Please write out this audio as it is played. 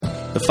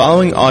The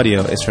following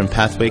audio is from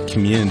Pathway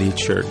Community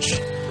Church.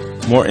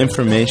 More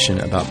information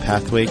about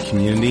Pathway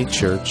Community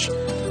Church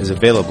is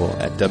available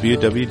at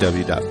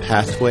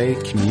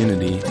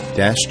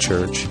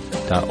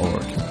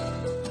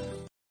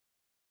www.pathwaycommunity-church.org.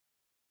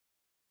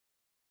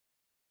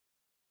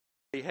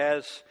 He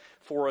has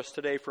for us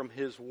today from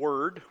His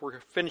Word.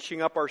 We're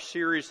finishing up our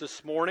series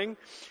this morning.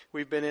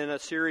 We've been in a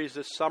series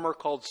this summer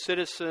called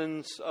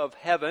Citizens of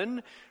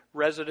Heaven,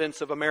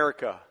 Residents of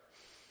America.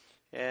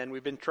 And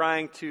we've been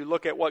trying to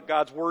look at what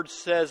God's Word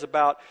says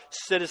about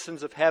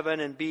citizens of heaven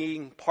and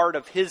being part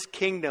of His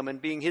kingdom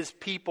and being His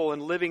people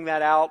and living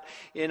that out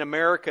in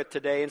America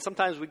today. And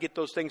sometimes we get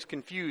those things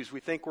confused. We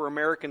think we're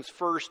Americans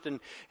first and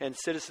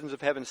citizens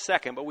of heaven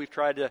second. But we've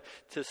tried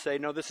to say,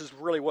 no, this is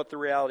really what the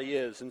reality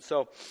is. And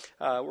so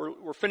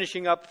we're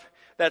finishing up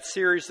that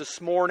series this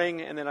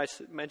morning. And then I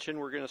mentioned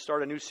we're going to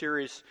start a new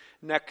series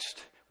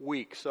next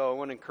week. So I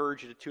want to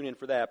encourage you to tune in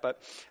for that.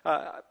 But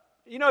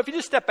you know, if you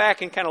just step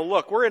back and kind of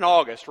look, we're in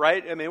August,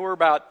 right? I mean, we're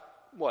about,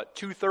 almost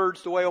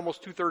two-thirds the way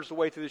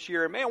through this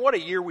year. And man, what a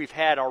year we've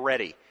had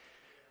already,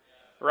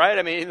 right?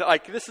 I mean,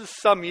 like, this is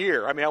some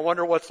year. I mean, I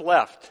wonder what's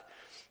left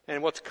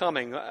and what's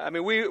coming. I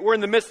mean, we're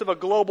in the midst of a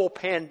global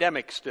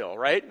pandemic still,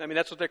 right? I mean,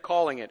 that's what they're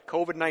calling it.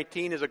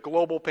 COVID-19 is a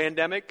global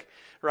pandemic,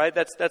 right?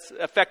 That's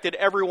affected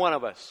every one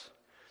of us.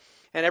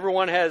 And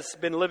everyone has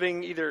been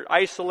living either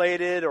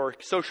isolated or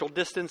social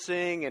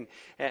distancing,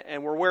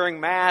 and we're wearing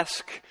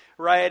masks,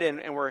 right?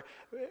 And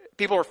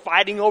people are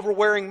fighting over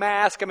wearing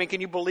masks. I mean,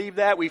 can you believe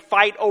that? We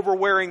fight over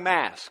wearing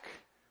masks.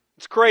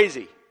 It's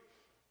crazy.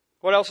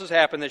 What else has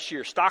happened this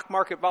year? Stock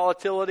market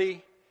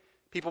volatility.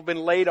 People have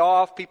been laid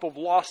off. People have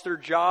lost their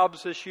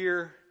jobs this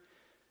year.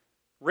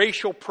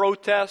 Racial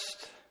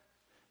protest.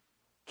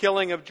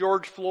 Killing of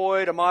George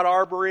Floyd, Ahmaud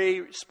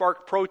Arbery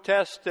sparked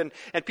protests, and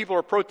people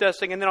are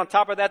protesting. And then on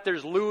top of that,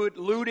 there's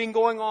looting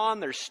going on.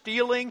 There's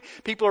stealing.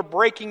 People are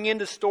breaking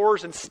into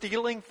stores and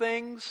stealing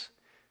things.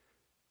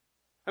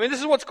 I mean,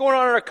 this is what's going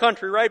on in our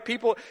country, right?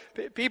 People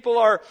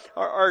are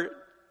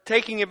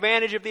taking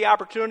advantage of the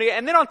opportunity.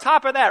 And then on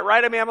top of that,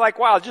 right? I mean, I'm like,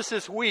 wow, just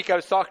this week I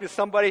was talking to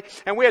somebody,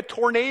 and we had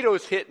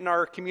tornadoes hit in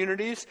our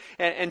communities,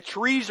 and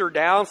trees are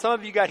down. Some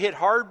of you got hit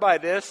hard by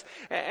this.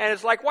 And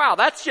it's like, wow,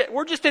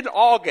 we're just in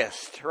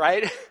August,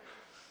 right?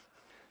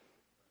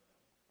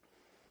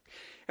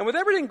 And with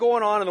everything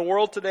going on in the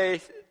world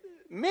today,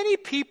 many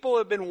people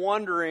have been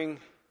wondering,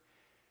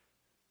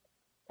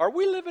 are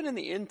we living in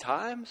the end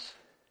times?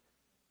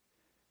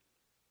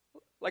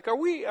 Like, are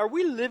we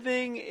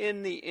living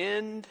in the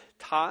end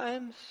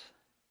times?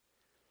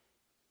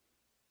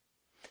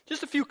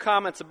 Just a few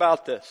comments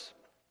about this.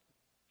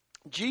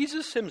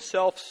 Jesus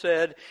himself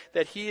said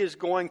that he is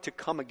going to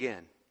come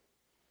again.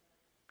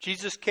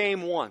 Jesus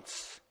came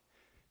once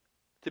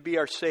to be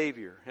our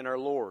Savior and our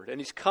Lord, and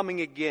he's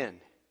coming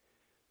again.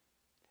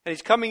 And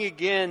he's coming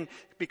again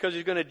because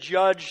he's going to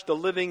judge the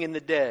living and the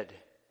dead.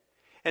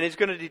 And he's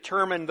going to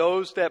determine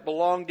those that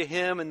belong to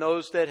him and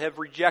those that have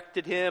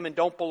rejected him and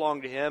don't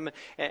belong to him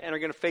and are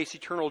going to face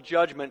eternal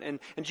judgment. And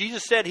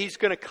Jesus said he's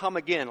going to come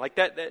again. Like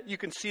that, you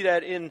can see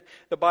that in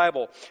the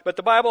Bible. But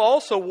the Bible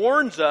also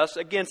warns us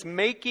against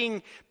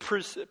making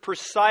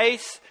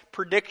precise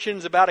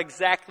predictions about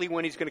exactly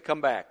when he's going to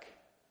come back.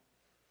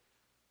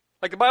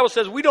 Like the Bible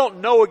says, we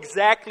don't know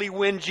exactly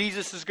when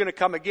Jesus is going to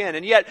come again.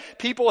 And yet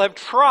people have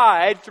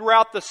tried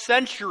throughout the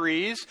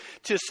centuries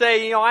to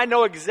say, I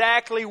know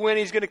exactly when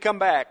he's going to come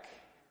back.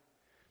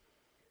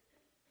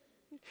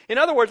 In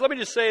other words, let me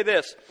just say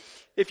this.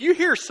 If you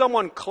hear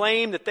someone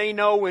claim that they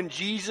know when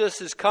Jesus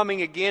is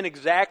coming again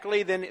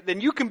exactly,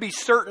 then you can be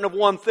certain of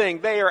one thing.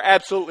 They are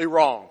absolutely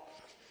wrong.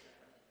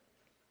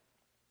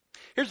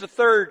 Here's the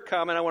third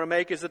comment I want to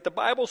make, is that the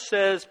Bible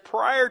says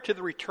prior to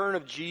the return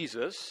of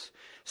Jesus,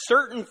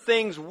 certain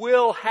things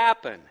will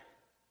happen.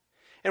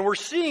 And we're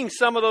seeing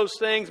some of those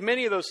things,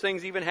 many of those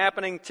things even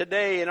happening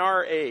today in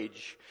our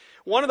age.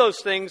 One of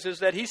those things is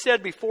that he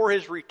said before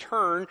his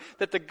return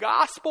that the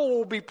gospel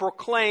will be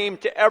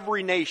proclaimed to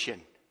every nation,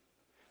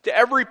 to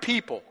every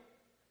people.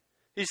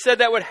 He said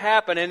that would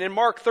happen. And in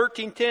Mark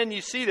 13:10,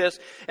 you see this.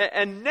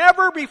 And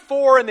never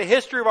before in the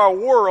history of our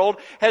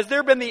world has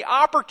there been the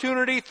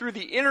opportunity through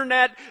the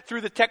internet, through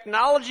the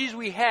technologies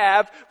we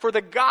have, for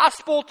the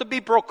gospel to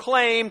be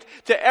proclaimed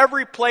to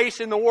every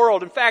place in the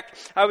world. In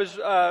fact, I was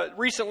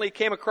recently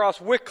came across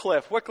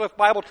Wycliffe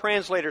Bible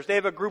Translators. They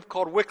have a group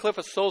called Wycliffe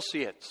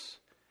Associates.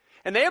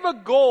 And they have a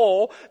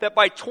goal that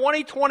by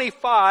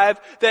 2025,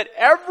 that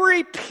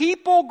every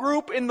people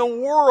group in the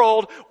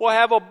world will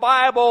have a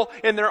Bible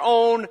in their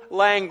own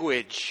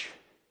language.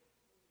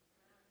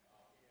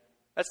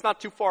 That's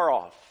not too far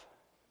off.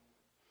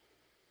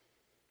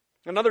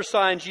 Another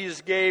sign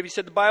Jesus gave, he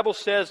said the Bible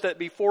says that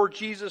before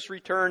Jesus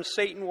returns,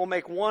 Satan will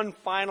make one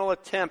final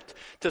attempt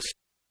to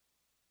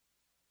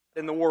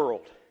in the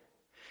world.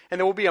 And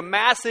there will be a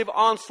massive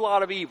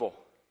onslaught of evil.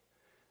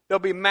 There'll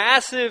be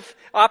massive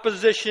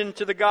opposition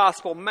to the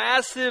gospel,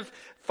 massive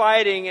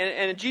fighting,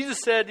 and Jesus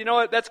said, you know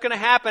what, that's going to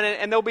happen,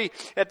 and there'll be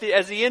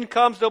as the end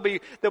comes, there'll be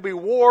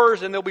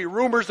wars, and there'll be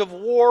rumors of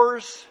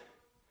wars,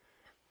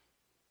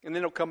 and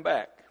then it'll come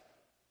back.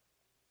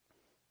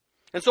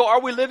 And so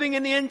are we living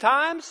in the end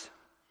times?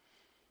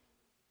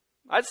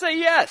 I'd say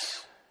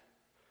yes.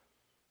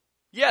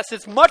 Yes,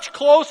 it's much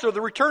closer.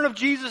 The return of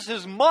Jesus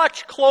is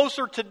much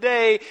closer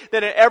today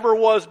than it ever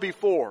was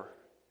before.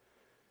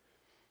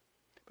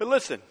 But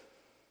listen,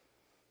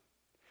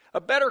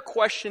 a better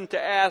question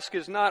to ask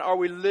is not, are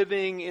we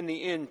living in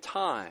the end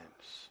times?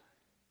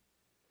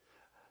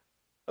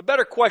 A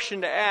better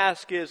question to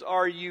ask is,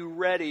 are you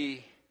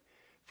ready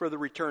for the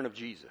return of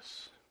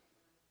Jesus?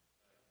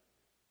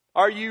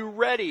 Are you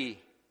ready,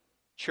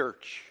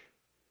 church,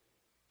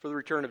 for the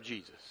return of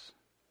Jesus?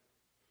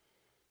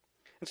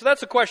 And so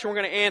that's the question we're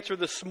going to answer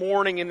this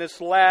morning in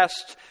this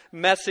last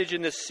message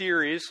in this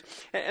series.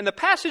 And the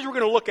passage we're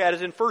going to look at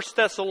is in 1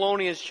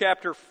 Thessalonians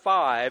chapter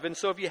 5. And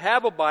so if you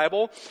have a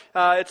Bible,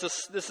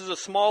 this is a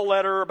small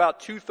letter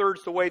about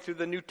 2/3 the way through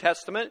the New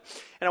Testament.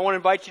 And I want to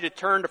invite you to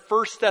turn to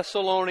 1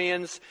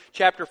 Thessalonians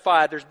chapter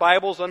 5. There's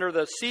Bibles under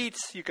the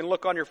seats. You can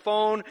look on your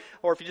phone,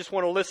 or if you just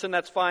want to listen,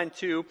 that's fine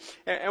too.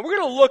 And we're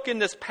going to look in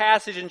this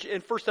passage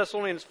in 1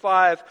 Thessalonians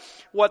 5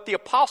 what the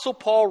Apostle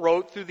Paul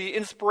wrote through the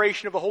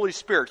inspiration of the Holy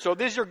Spirit. So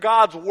these are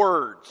God's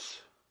words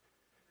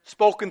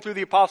spoken through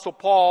the Apostle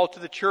Paul to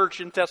the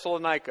church in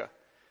Thessalonica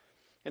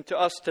and to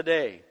us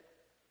today.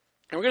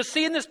 And we're going to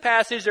see in this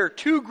passage there are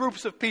two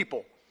groups of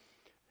people.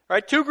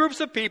 Right? Two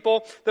groups of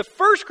people. The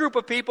first group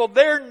of people,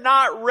 they're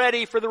not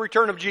ready for the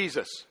return of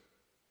Jesus.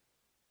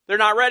 They're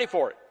not ready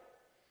for it.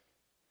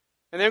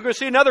 And then we're going to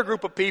see another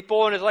group of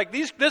people, and it's like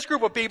this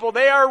group of people,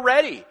 they are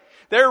ready.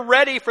 They're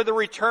ready for the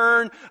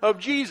return of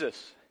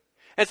Jesus.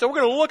 And so we're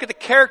going to look at the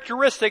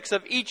characteristics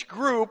of each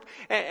group,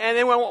 and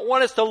then we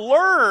want us to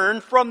learn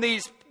from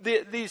these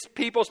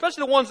people,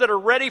 especially the ones that are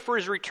ready for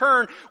His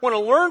return. We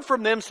want to learn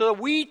from them so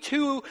that we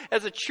too,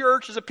 as a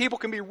church, as a people,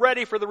 can be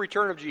ready for the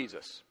return of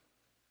Jesus.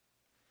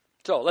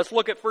 So let's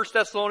look at 1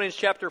 Thessalonians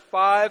chapter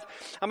 5.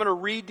 I'm going to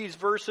read these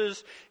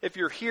verses. If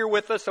you're here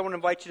with us, I want to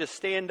invite you to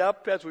stand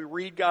up as we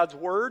read God's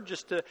Word,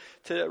 just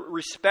to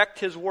respect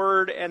His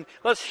Word. And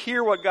let's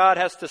hear what God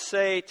has to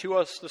say to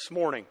us this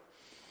morning.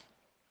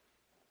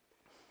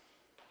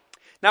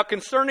 Now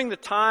concerning the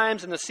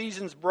times and the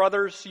seasons,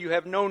 brothers, you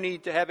have no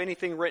need to have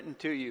anything written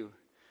to you.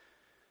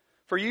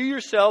 For you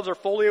yourselves are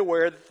fully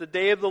aware that the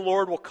day of the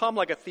Lord will come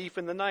like a thief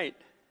in the night.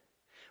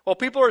 While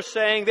people are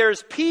saying,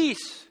 there's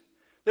peace,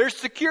 there's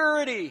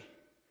security,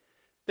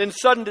 then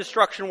sudden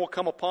destruction will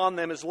come upon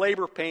them as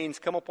labor pains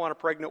come upon a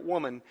pregnant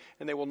woman,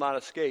 and they will not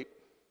escape.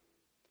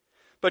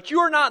 But you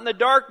are not in the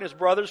darkness,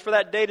 brothers, for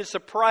that day to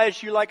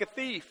surprise you like a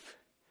thief.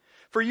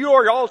 For you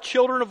are all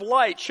children of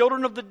light,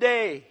 children of the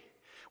day.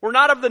 We're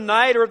not of the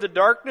night or of the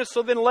darkness,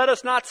 so then let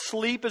us not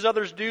sleep as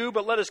others do,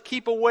 but let us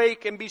keep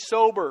awake and be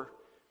sober.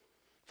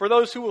 For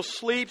those who will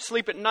sleep,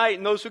 sleep at night,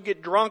 and those who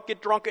get drunk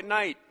at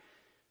night.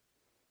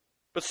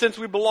 But since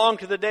we belong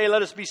to the day,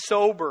 let us be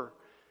sober,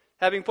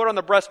 having put on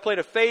the breastplate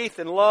of faith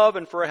and love,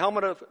 and for a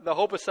helmet of the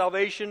hope of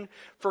salvation.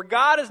 For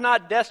God has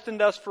not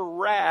destined us for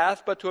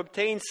wrath, but to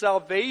obtain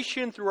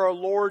salvation through our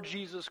Lord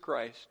Jesus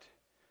Christ,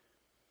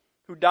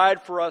 who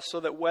died for us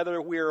so that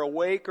whether we are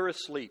awake or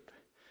asleep,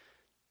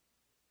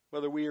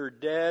 whether we are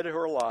dead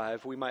or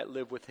alive, we might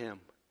live with Him.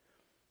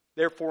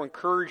 Therefore,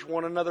 encourage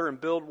one another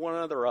and build one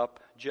another up,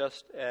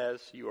 just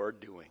as you are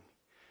doing.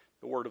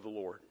 The word of the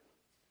Lord.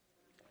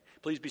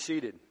 Please be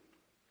seated.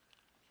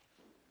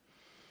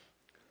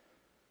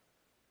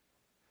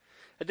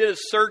 I did a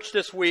search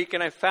this week,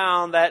 and I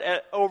found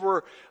that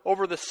over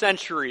the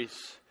centuries,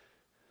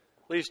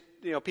 at least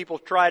people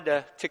tried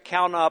to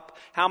count up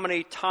how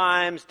many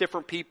times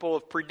different people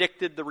have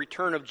predicted the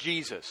return of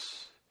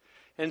Jesus.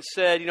 And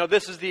said,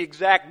 this is the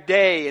exact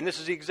day and this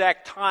is the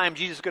exact time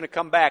Jesus is going to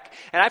come back.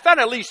 And I found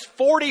at least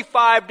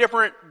 45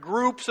 different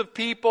groups of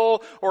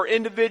people or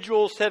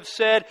individuals have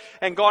said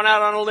and gone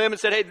out on a limb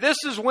and said, hey, this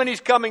is when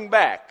He's coming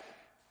back.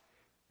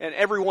 And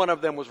every one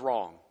of them was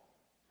wrong.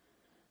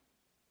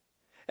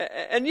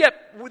 And yet,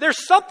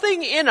 there's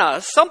something in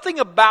us, something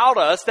about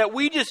us that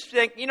we just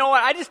think,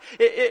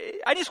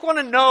 I just want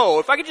to know.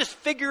 If I could just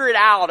figure it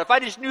out, if I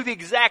just knew the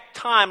exact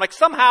time, like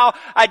somehow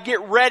I'd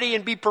get ready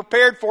and be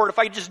prepared for it if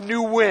I just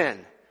knew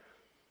when.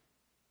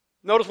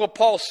 Notice what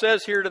Paul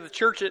says here to the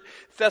church at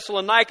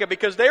Thessalonica,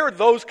 because they were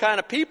those kind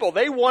of people.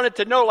 They wanted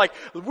to know,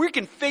 we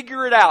can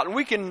figure it out, and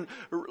we can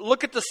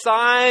look at the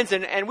signs,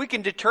 and we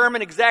can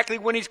determine exactly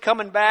when He's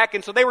coming back.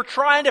 And so they were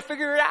trying to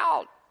figure it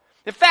out.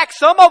 In fact,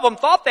 some of them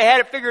thought they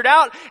had it figured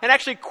out and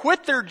actually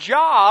quit their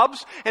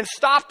jobs and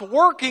stopped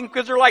working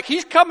because they're like,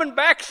 He's coming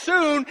back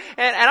soon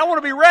and I want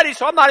to be ready,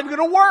 so I'm not even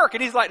going to work.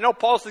 And he's like, no,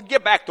 Paul said,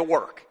 get back to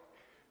work.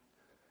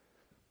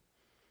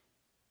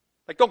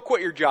 Don't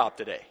quit your job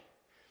today.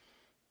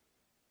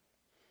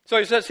 So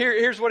he says,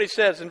 here's what he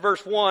says in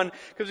verse 1,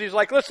 because he's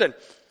like, listen,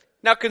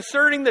 now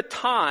concerning the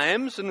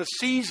times and the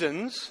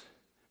seasons,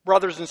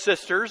 brothers and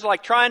sisters,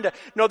 trying to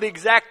know the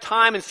exact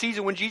time and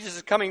season when Jesus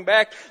is coming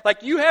back,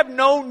 you have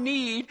no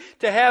need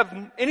to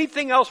have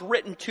anything else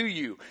written to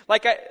you.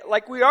 I've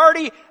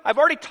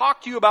already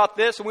talked to you about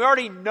this, and we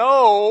already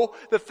know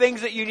the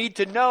things that you need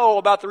to know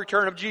about the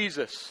return of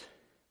Jesus.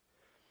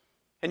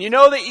 And you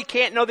know that you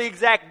can't know the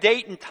exact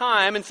date and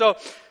time, and so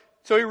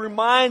So he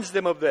reminds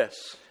them of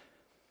this.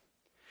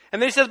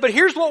 And then he says, but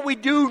here's what we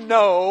do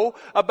know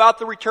about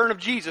the return of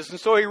Jesus. And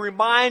so he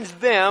reminds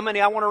them, and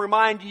I want to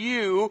remind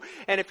you,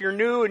 and if you're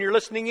new and you're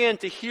listening in,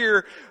 to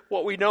hear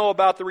what we know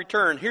about the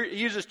return. Here he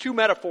uses two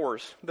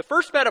metaphors. The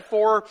first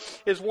metaphor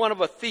is one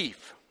of a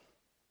thief.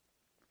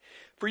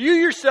 For you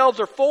yourselves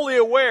are fully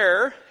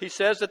aware, he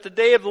says, that the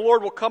day of the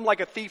Lord will come like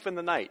a thief in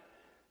the night.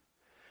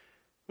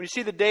 When you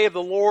see the day of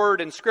the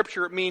Lord in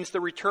Scripture, it means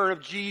the return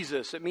of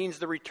Jesus. It means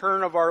the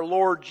return of our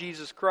Lord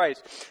Jesus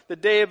Christ. The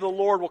day of the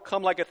Lord will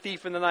come like a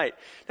thief in the night.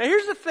 Now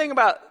here's the thing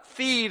about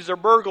thieves or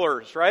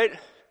burglars, right?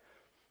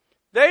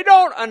 They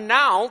don't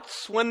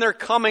announce when they're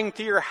coming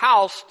to your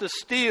house to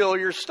steal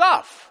your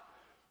stuff.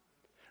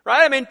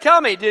 Right? I mean,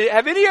 tell me,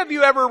 have any of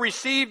you ever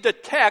received a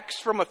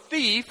text from a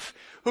thief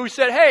who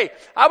said, hey,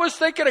 I was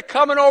thinking of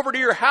coming over to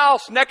your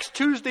house next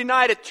Tuesday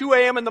night at 2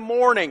 a.m. in the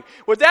morning.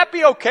 Would that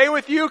be okay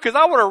with you? Because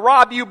I want to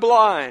rob you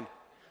blind.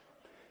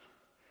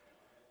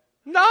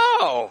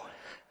 No.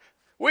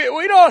 We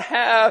don't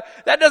have,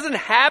 that doesn't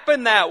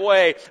happen that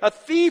way. A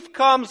thief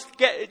comes,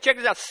 check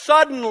this out,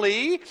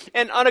 suddenly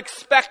and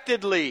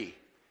unexpectedly.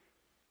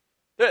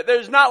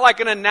 There's not like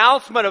an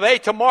announcement of, hey,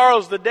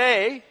 tomorrow's the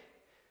day.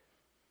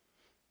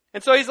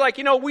 And so he's like,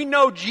 we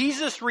know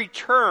Jesus'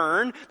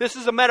 return. This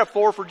is a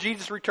metaphor for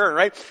Jesus' return,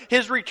 right?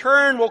 His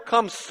return will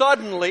come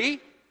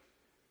suddenly.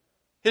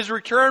 His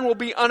return will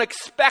be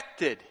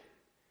unexpected.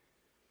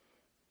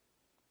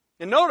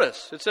 And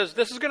notice, it says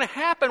this is going to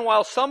happen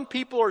while some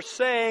people are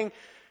saying,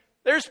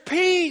 there's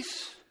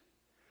peace.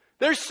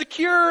 There's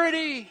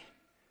security.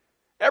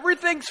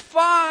 Everything's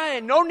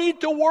fine. No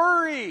need to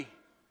worry.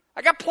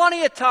 I got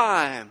plenty of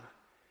time.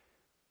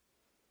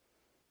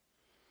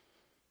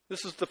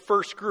 This is the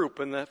first group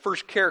and the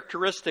first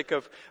characteristic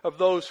of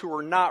those who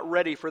are not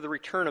ready for the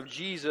return of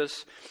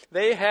Jesus.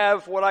 They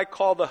have what I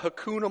call the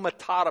Hakuna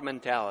Matata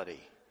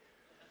mentality.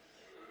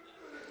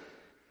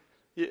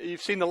 You've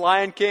seen The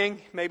Lion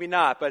King? Maybe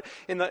not, but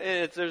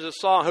there's a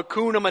song,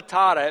 Hakuna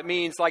Matata. It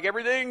means like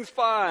everything's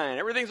fine,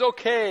 everything's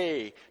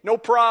okay, no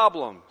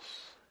problems.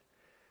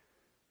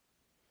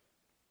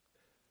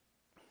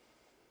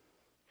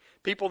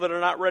 People that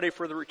are not ready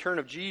for the return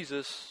of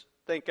Jesus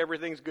think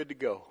everything's good to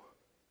go.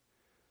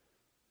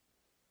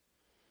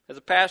 As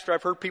a pastor,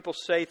 I've heard people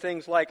say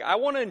things like, I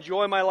want to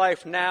enjoy my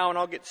life now and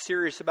I'll get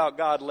serious about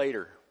God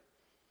later.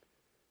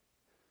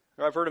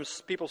 Or I've heard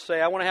people say,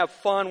 I want to have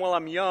fun while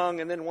I'm young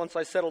and then once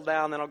I settle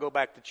down, then I'll go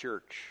back to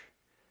church.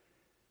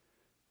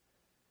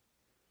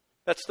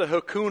 That's the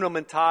Hakuna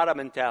Matata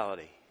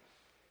mentality.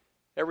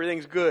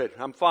 Everything's good.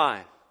 I'm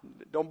fine.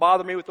 Don't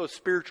bother me with those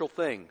spiritual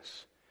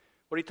things.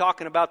 What are you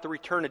talking about the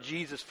return of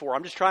Jesus for?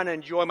 I'm just trying to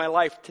enjoy my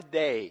life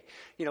today.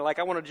 Like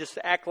I want to just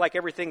act like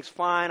everything's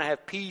fine. I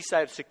have peace. I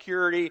have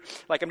security.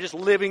 Like I'm just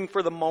living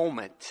for the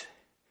moment.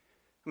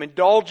 I'm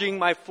indulging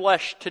my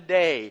flesh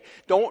today.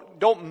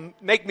 Don't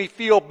make me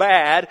feel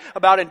bad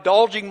about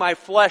indulging my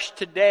flesh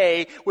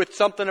today with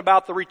something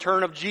about the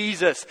return of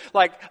Jesus.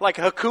 Like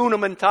Hakuna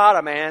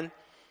Matata, man.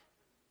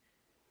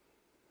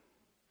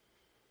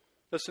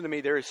 Listen to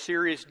me. There is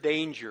serious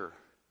danger.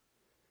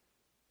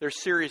 There's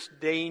serious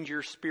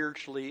danger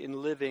spiritually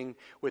in living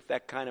with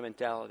that kind of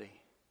mentality.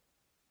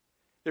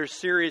 There's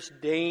serious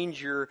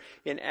danger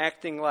in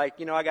acting like,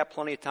 I got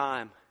plenty of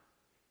time.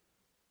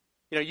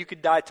 You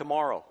could die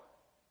tomorrow.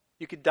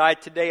 You could die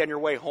today on your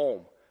way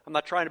home. I'm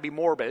not trying to be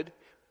morbid,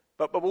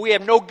 but we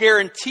have no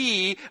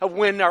guarantee of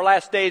when our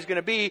last day is going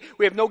to be.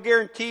 We have no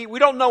guarantee. We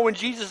don't know when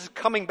Jesus is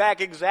coming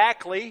back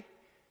exactly.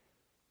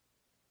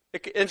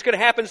 It's going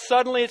to happen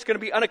suddenly. It's going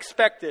to be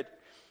unexpected.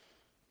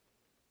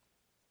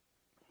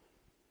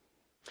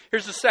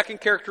 Here's the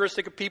second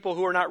characteristic of people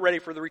who are not ready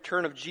for the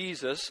return of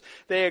Jesus.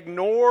 They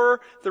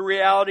ignore the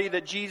reality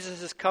that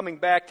Jesus is coming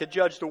back to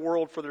judge the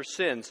world for their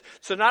sins.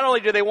 So not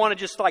only do they want to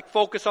just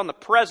focus on the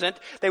present,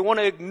 they want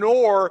to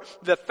ignore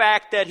the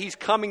fact that He's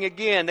coming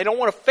again. They don't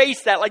want to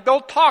face that.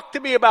 Don't talk to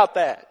me about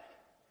that.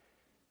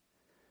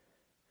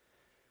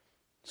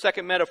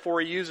 Second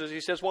metaphor he uses,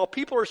 he says, while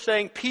people are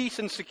saying peace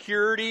and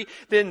security,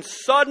 then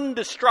sudden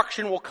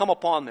destruction will come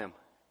upon them.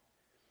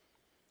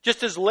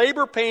 Just as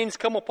labor pains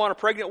come upon a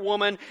pregnant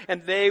woman,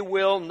 and they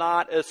will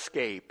not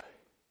escape.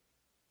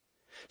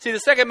 See, the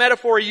second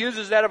metaphor he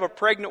uses that of a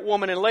pregnant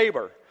woman in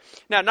labor.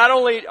 Now, not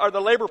only are the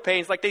labor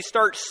pains, they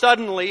start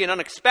suddenly and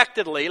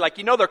unexpectedly,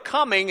 they're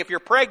coming if you're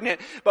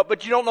pregnant,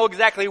 but you don't know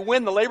exactly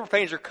when the labor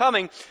pains are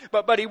coming.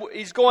 But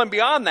he's going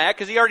beyond that,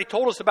 because he already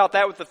told us about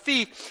that with the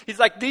thief. He's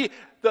like, the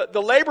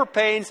labor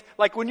pains,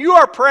 when you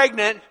are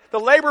pregnant, the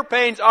labor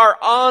pains are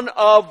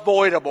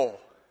unavoidable.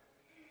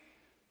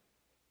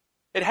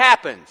 It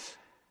happens.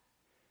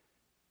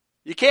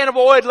 You can't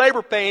avoid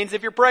labor pains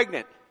if you're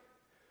pregnant.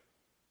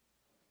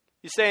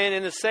 He's saying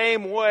in the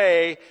same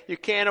way, you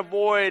can't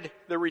avoid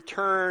the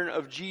return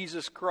of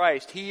Jesus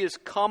Christ. He is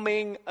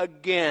coming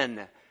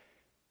again.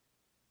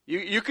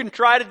 You can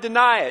try to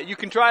deny it. You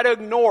can try to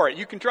ignore it.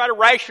 You can try to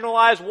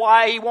rationalize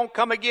why He won't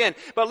come again.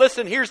 But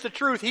listen, here's the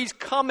truth. He's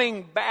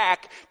coming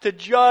back to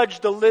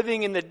judge the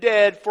living and the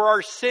dead for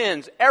our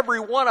sins.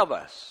 Every one of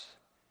us.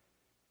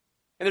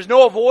 And there's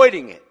no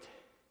avoiding it.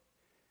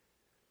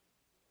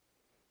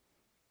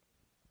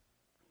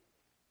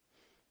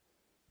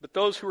 But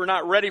those who are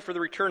not ready for the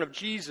return of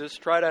Jesus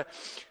try to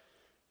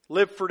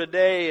live for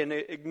today and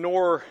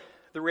ignore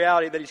the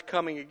reality that He's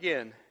coming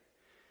again.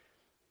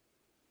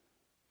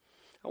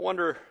 I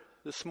wonder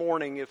this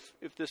morning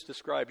if this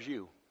describes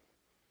you.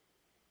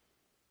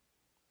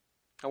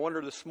 I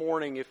wonder this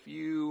morning if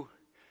you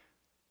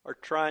are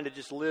trying to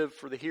just live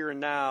for the here and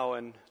now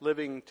and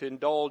living to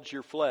indulge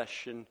your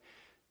flesh and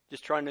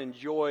just trying to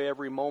enjoy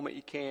every moment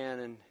you can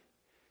and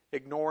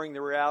ignoring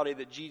the reality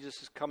that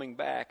Jesus is coming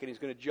back and He's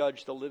going to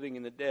judge the living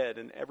and the dead,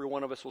 and every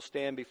one of us will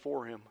stand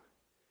before Him.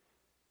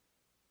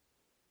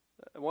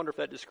 I wonder if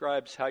that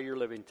describes how you're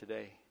living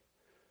today.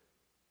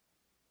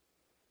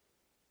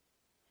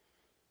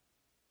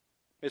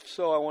 If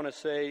so, I want to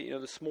say,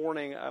 this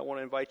morning I want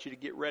to invite you to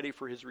get ready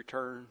for His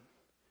return.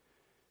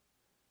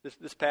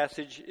 This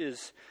passage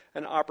is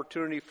an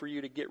opportunity for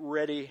you to get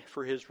ready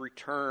for His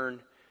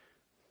return.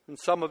 And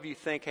some of you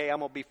think, hey, I'm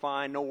going to be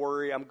fine, no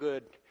worry, I'm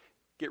good.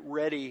 Get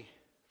ready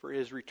for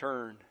His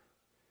return.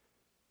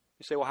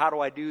 You say, well, how do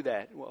I do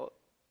that? Well,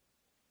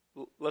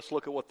 let's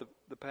look at what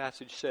the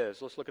passage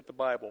says. Let's look at the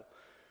Bible.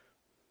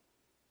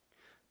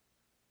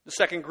 The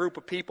second group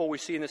of people we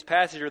see in this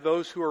passage are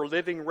those who are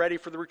living ready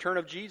for the return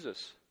of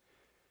Jesus.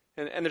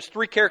 And there's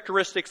three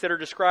characteristics that are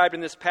described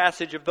in this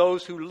passage of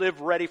those who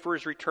live ready for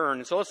His return.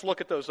 And so let's look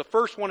at those. The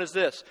first one is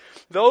this.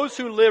 Those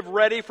who live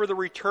ready for the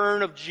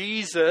return of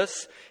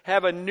Jesus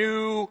have a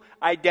new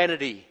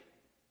identity.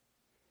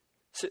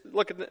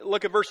 Look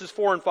at verses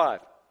 4 and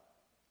 5.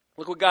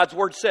 Look what God's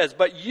Word says.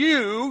 But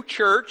you,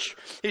 church,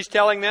 He's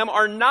telling them,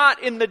 are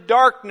not in the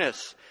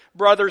darkness,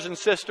 brothers and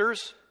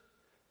sisters.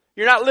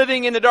 You're not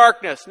living in the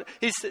darkness.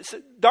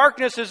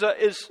 Darkness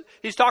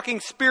He's talking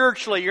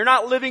spiritually. You're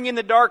not living in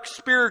the dark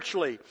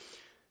spiritually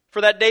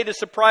for that day to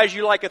surprise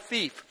you like a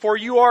thief. For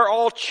you are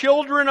all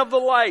children of the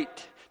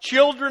light,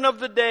 children of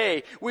the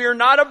day. We are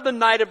not of the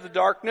night of the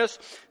darkness.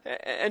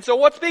 And so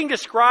what's being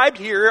described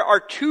here are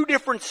two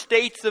different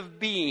states of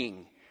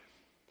being.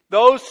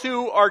 Those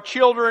who are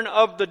children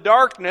of the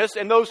darkness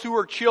and those who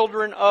are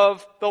children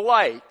of the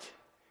light.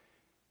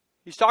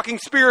 He's talking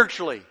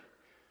spiritually.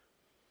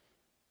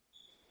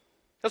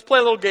 Let's play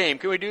a little game.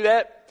 Can we do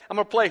that? I'm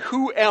going to play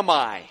Who Am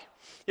I?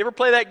 You ever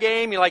play that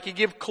game? You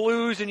give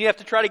clues and you have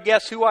to try to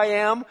guess who I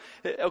am.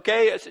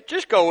 Okay?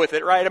 Just go with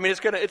it, right? I mean,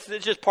 it's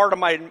just part of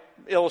my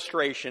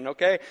illustration,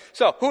 okay?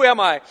 So, who am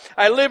I?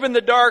 I live in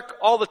the dark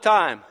all the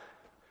time.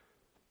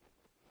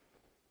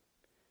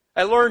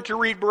 I learned to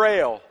read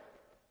Braille.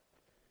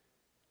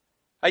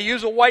 I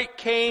use a white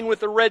cane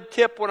with a red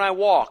tip when I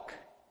walk.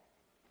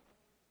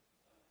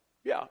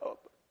 Yeah,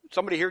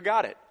 somebody here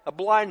got it. A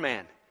blind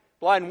man,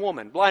 blind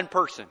woman, blind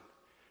person,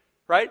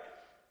 right?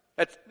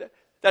 That's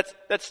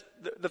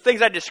the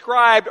things I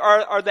described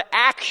are the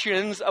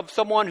actions of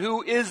someone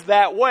who is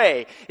that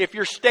way. If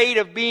your state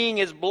of being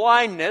is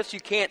blindness, you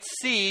can't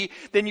see,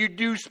 then you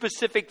do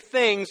specific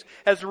things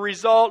as a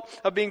result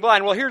of being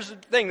blind. Well, here's the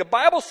thing. The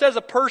Bible says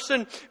a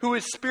person who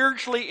is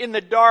spiritually in the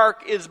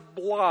dark is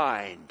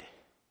blind.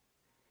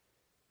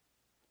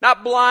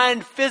 Not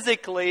blind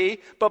physically,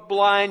 but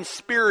blind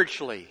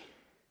spiritually.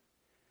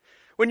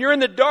 When you're in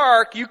the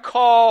dark, you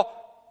call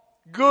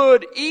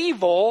good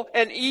evil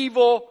and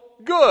evil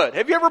good.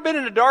 Have you ever been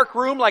in a dark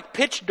room, like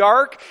pitch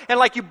dark, and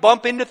you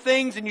bump into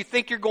things and you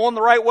think you're going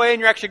the right way and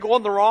you're actually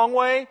going the wrong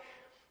way?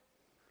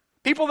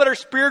 People that are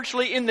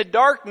spiritually in the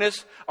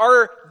darkness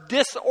are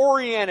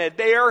disoriented.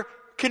 They are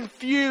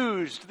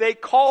confused. They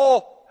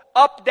call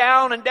up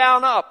down and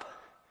down up.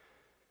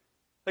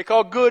 They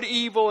call good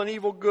evil and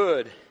evil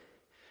good.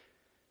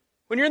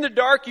 When you're in the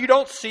dark, you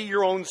don't see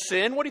your own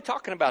sin. What are you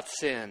talking about,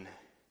 sin?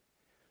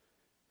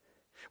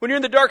 When you're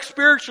in the dark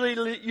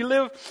spiritually, you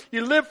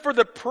live for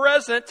the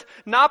present,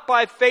 not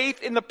by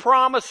faith in the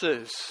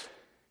promises.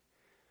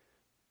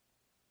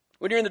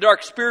 When you're in the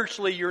dark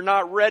spiritually, you're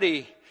not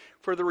ready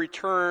for the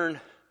return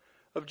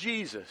of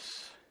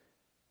Jesus.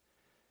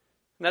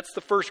 And that's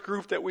the first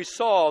group that we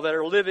saw that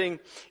are living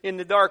in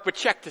the dark. But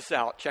check this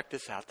out.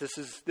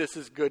 This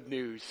is good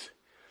news.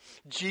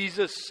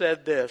 Jesus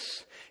said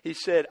this. He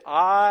said,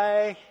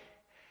 I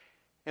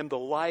am the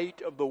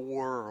light of the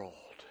world.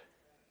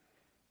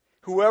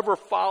 Whoever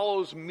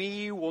follows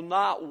me will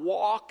not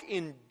walk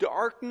in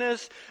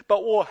darkness,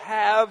 but will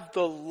have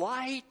the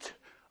light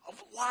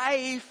of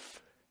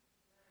life.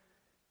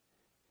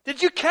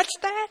 Did you catch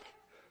that?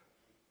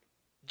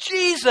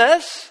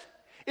 Jesus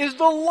is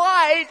the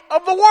light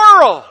of the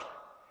world.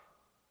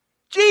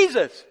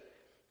 Jesus.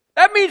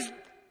 That means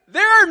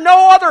there are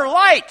no other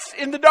lights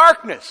in the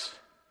darkness.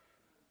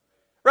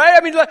 Right?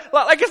 I mean, it's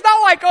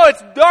not like,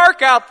 it's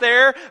dark out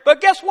there, but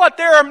guess what?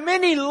 There are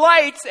many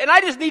lights, and I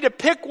just need to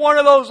pick one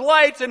of those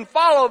lights and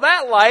follow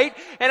that light,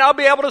 and I'll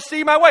be able to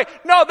see my way.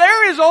 No,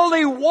 there is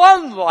only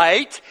one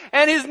light,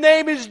 and His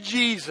name is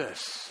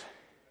Jesus.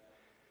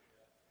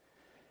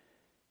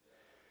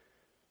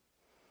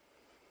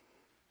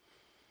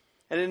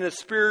 And in a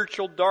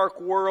spiritual dark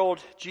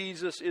world,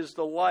 Jesus is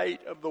the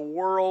light of the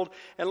world.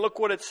 And look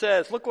what it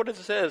says. Look what it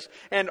says.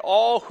 And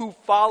all who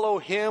follow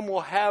Him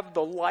will have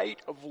the light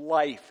of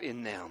life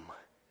in them.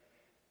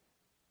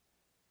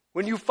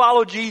 When you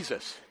follow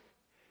Jesus,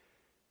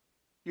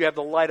 You have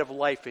the light of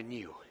life in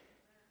you.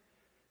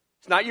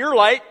 It's not your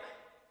light.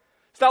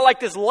 It's not like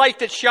this light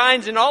that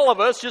shines in all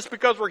of us just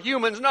because we're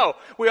humans. No,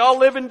 we all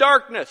live in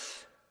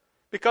darkness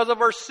because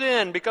of our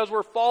sin, because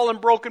we're fallen,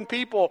 broken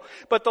people.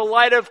 But the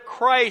light of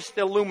Christ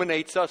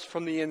illuminates us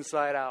from the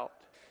inside out.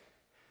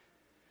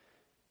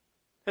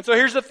 And so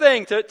here's the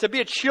thing, to be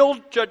a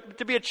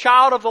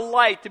child of the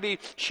light, to be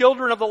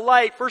children of the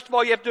light, first of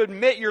all, you have to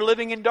admit you're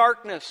living in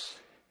darkness.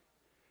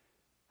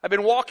 I've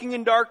been walking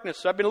in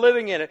darkness. I've been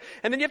living in it.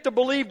 And then you have to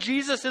believe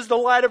Jesus is the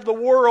light of the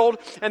world.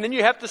 And then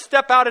you have to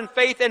step out in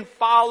faith and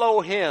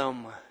follow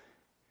Him.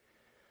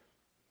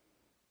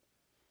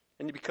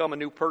 And you become a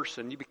new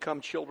person. You become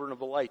children of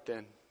the light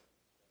then.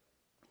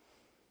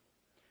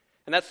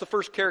 And that's the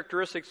first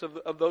characteristics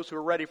of those who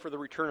are ready for the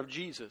return of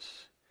Jesus.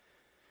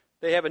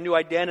 They have a new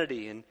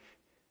identity. And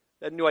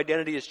that new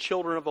identity is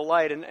children of the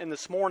light. And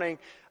this morning,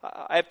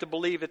 I have to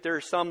believe that there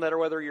are some that are,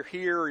 whether you're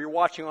here or you're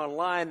watching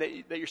online,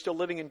 that you're still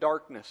living in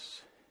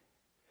darkness.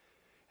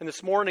 And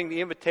this morning,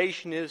 the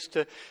invitation is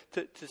to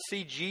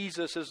see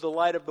Jesus as the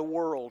light of the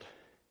world.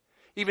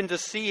 Even to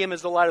see Him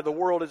as the light of the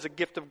world is a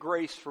gift of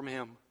grace from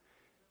Him.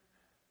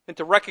 And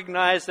to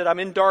recognize that I'm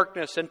in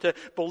darkness and to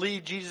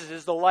believe Jesus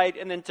is the light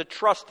and then to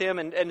trust Him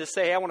and to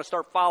say, hey, I want to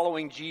start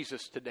following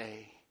Jesus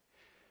today.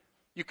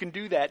 You can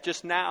do that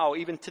just now,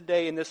 even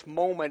today in this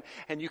moment,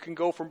 and you can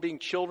go from being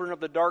children of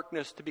the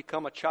darkness to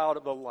become a child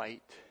of the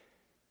light.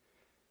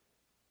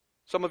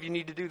 Some of you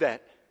need to do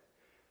that.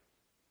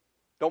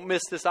 Don't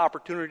miss this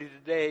opportunity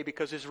today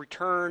because His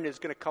return is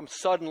going to come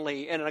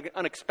suddenly and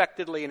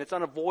unexpectedly, and it's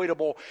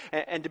unavoidable.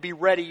 And to be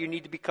ready, you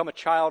need to become a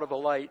child of the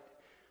light.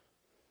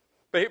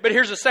 But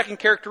here's a second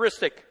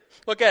characteristic.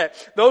 Look at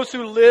it. Those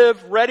who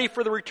live ready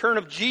for the return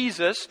of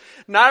Jesus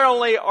not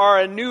only are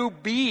a new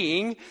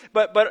being,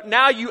 but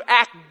now you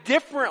act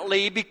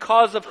differently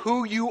because of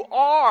who you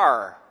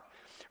are.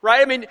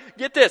 Right? I mean,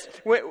 get this.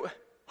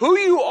 Who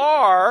you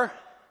are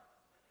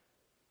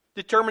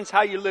determines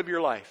how you live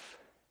your life.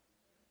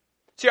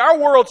 See, our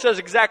world says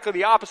exactly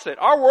the opposite.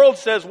 Our world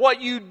says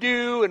what you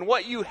do and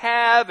what you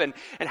have and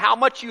how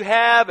much you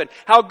have and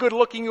how good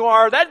looking you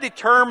are, that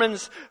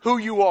determines who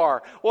you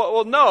are.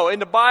 Well, no. In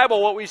the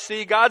Bible, what we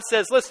see, God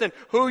says, listen,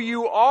 who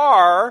you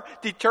are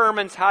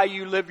determines how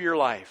you live your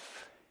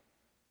life.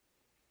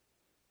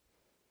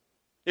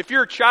 If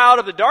you're a child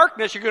of the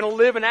darkness, you're going to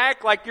live and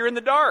act like you're in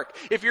the dark.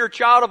 If you're a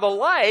child of the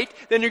light,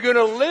 then you're going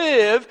to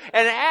live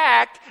and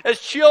act as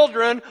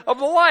children of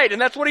the light.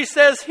 And that's what He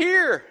says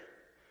here.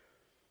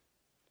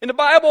 In the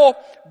Bible,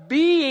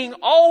 being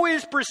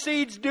always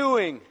precedes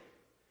doing.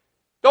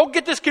 Don't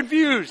get this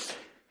confused.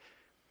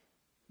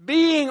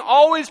 Being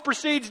always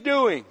precedes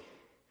doing.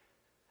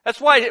 That's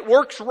why it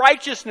works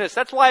righteousness.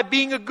 That's why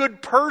being a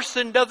good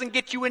person doesn't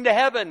get you into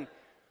heaven.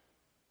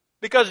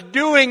 Because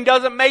doing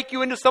doesn't make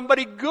you into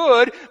somebody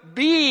good.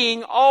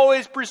 Being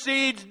always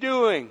precedes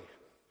doing.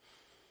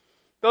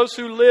 Those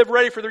who live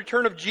ready for the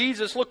return of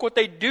Jesus, look what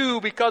they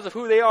do because of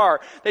who they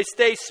are. They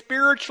stay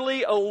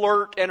spiritually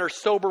alert and are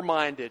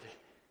sober-minded.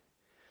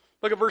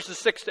 Look at verses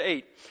 6 to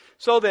 8.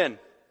 So then,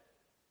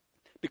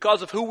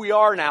 because of who we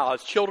are now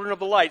as children of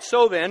the light,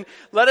 so then,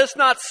 let us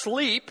not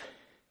sleep.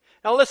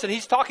 Now listen,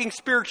 he's talking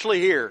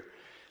spiritually here.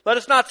 Let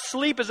us not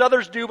sleep as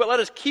others do, but let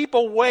us keep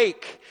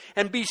awake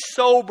and be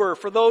sober.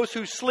 For those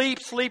who sleep,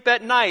 sleep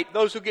at night.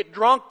 Those who get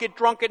drunk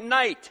at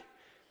night.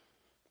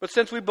 But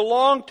since we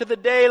belong to the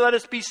day, let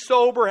us be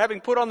sober,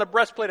 having put on the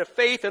breastplate of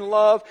faith and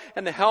love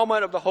and the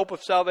helmet of the hope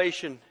of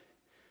salvation.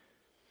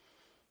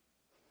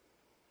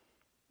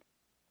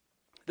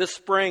 This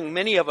spring,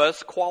 many of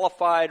us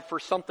qualified for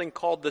something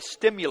called the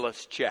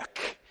stimulus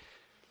check.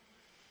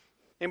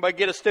 Anybody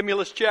get a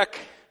stimulus check?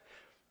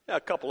 Yeah,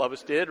 a couple of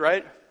us did,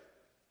 right?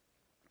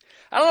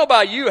 I don't know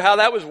about you how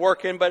that was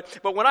working,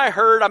 but when I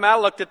heard, I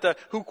looked at the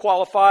who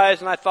qualifies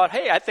and I thought,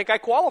 hey, I think I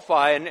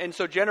qualify. And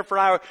so Jennifer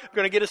and I are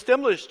going to get a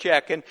stimulus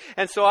check. And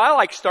so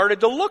I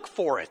started to look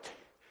for it.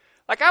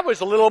 I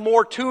was a little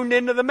more tuned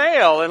into the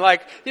mail and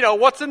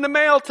what's in the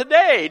mail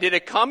today? Did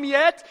it come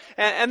yet?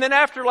 And then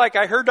after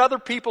I heard other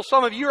people,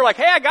 some of you are like,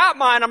 hey, I got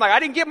mine. I'm like, I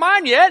didn't get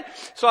mine yet.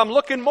 So I'm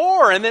looking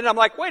more. And then I'm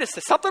like, wait a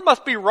second, something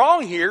must be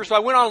wrong here. So I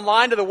went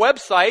online to the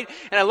website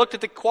and I looked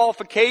at the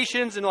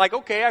qualifications and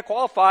okay, I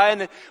qualify.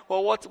 And then,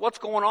 well, what's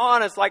going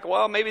on? It's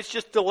well, maybe it's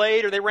just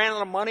delayed or they ran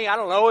out of money. I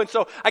don't know. And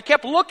so I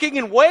kept looking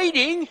and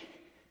waiting.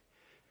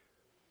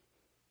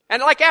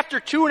 And after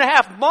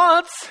 2.5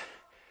 months,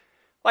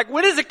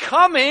 when is it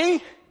coming?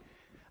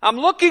 I'm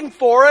looking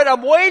for it.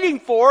 I'm waiting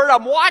for it.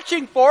 I'm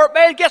watching for it.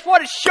 Man, guess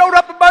what? It showed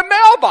up in my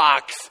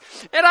mailbox.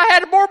 And I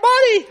had more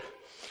money.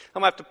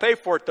 I'm going to have to pay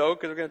for it, though,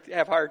 because we're going to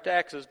have higher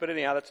taxes. But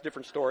anyhow, that's a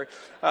different story.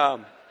 I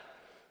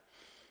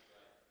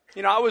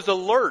was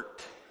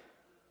alert.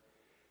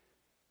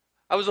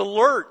 I was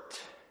alert.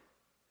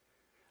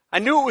 I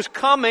knew it was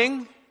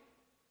coming.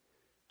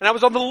 And I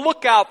was on the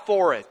lookout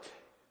for it.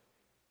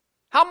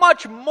 How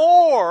much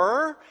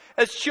more,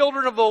 as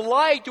children of the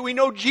light, do we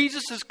know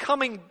Jesus is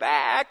coming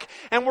back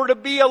and we're to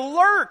be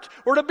alert,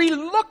 we're to be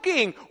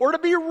looking, we're to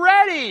be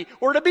ready,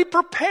 we're to be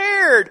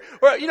prepared.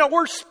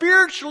 We're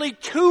spiritually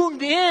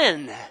tuned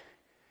in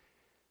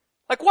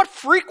Like, what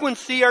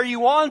frequency are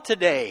you on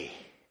today?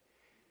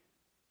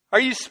 Are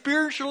you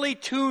spiritually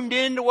tuned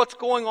in to what's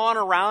going on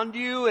around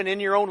you and in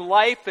your own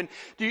life? And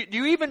do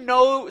you even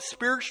know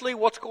spiritually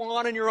what's going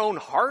on in your own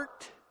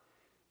heart?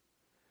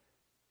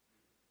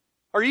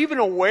 Are you even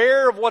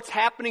aware of what's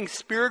happening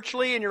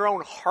spiritually in your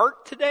own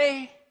heart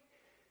today?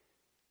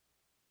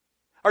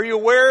 Are you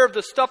aware of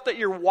the stuff that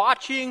you're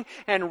watching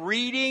and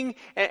reading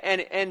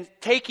and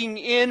taking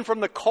in from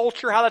the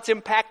culture, how that's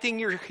impacting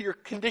your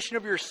condition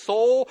of your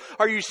soul?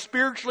 Are you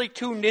spiritually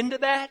tuned into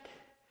that?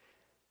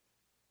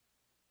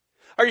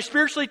 Are you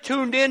spiritually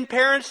tuned in,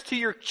 parents, to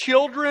your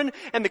children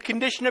and the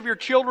condition of your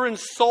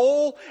children's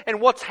soul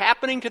and what's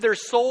happening to their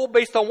soul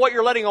based on what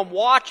you're letting them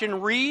watch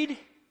and read?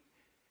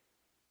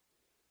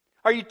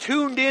 Are you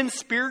tuned in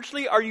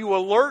spiritually? Are you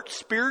alert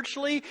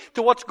spiritually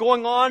to what's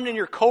going on in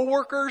your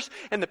coworkers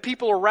and the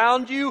people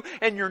around you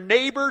and your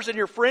neighbors and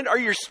your friends? Are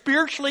you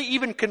spiritually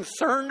even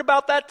concerned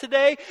about that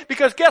today?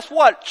 Because guess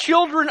what?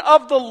 Children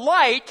of the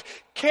light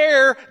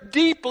care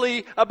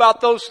deeply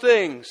about those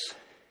things.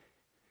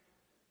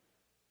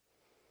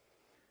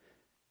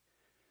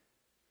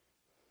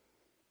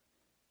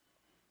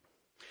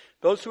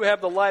 Those who have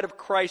the light of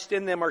Christ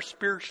in them are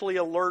spiritually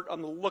alert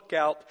on the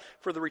lookout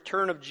for the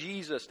return of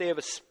Jesus. They have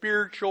a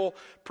spiritual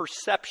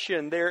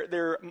perception.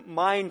 They're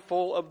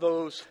mindful of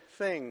those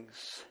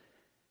things.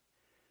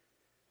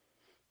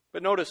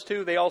 But notice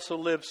too, they also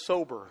live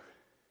sober.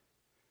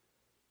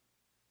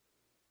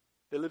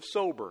 They live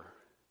sober.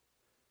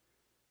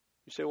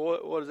 You say, well,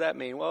 what does that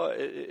mean? Well,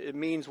 it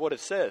means what it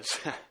says.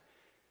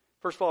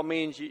 First of all, it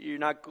means you're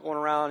not going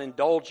around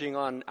indulging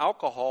on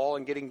alcohol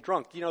and getting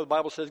drunk. You know the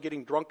Bible says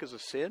getting drunk is a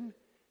sin?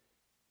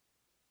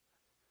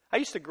 I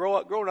used to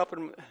growing up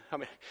in,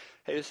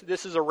 hey,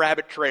 this is a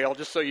rabbit trail,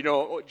 just so you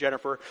know,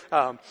 Jennifer.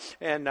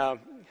 Growing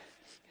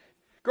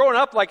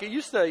up, like you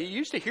used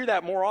to hear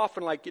that more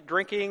often, like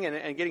drinking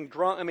and getting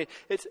drunk. I mean,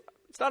 it's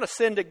not a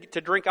sin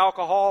to drink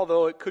alcohol,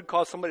 though it could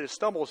cause somebody to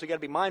stumble, so you got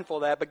to be mindful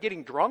of that. But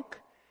getting drunk,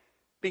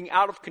 being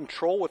out of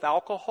control with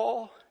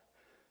alcohol,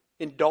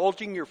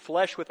 indulging your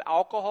flesh with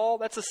alcohol,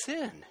 that's a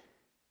sin.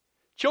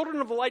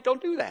 Children of the light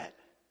don't do that.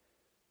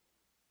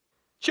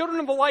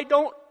 Children of the light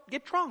don't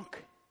get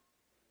drunk.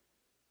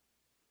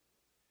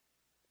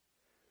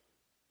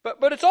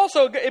 But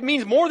it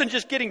means more than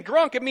just getting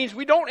drunk. It means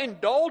we don't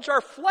indulge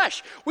our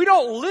flesh. We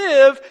don't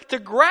live to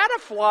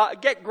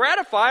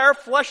gratify our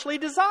fleshly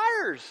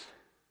desires.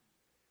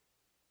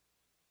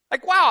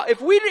 Like, wow,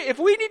 if we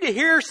need to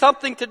hear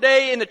something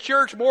today in the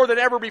church more than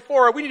ever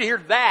before, we need to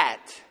hear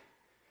that.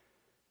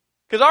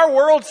 Because our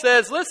world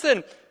says,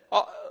 listen,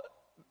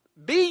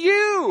 be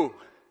you.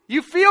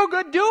 You feel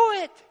good, do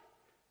it.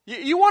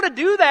 You want to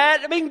do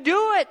that, I mean,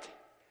 do it.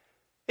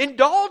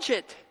 Indulge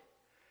it.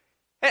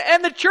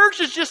 And the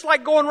church is just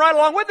like going right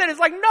along with it. It's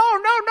like,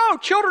 no,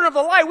 children of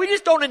the light. We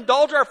just don't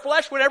indulge our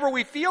flesh whenever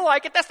we feel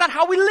like it. That's not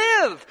how we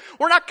live.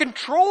 We're not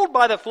controlled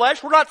by the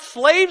flesh. We're not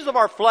slaves of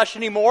our flesh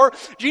anymore.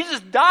 Jesus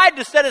died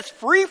to set us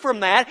free from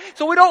that,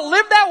 so we don't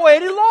live that way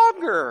any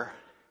longer.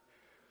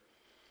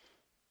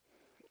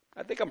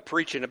 I think I'm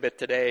preaching a bit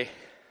today.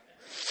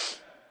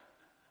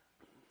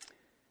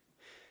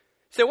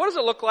 So what does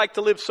it look like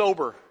to live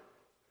sober?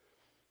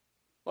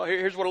 Well,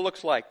 here's what it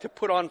looks like. To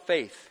put on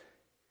faith.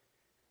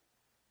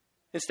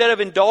 Instead of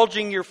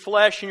indulging your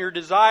flesh and your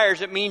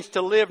desires, it means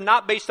to live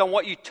not based on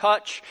what you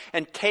touch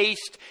and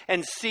taste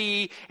and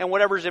see and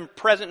whatever's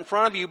present in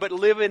front of you, but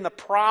live in the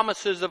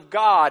promises of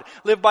God.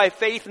 Live by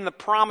faith in the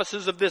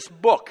promises of this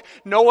book.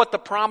 Know what the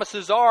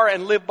promises are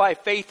and live by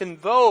faith in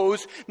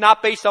those,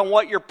 not based on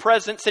what your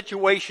present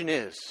situation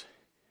is.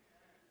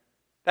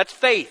 That's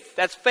faith.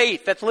 That's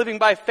faith. That's living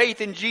by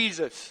faith in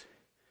Jesus.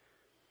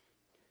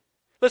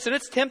 Listen,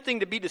 it's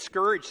tempting to be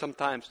discouraged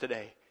sometimes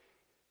today.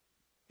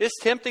 It's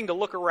tempting to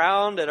look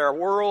around at our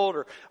world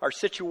or our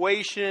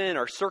situation,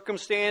 our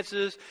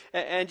circumstances,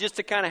 and just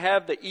to kind of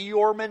have the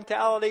Eeyore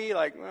mentality,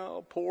 like,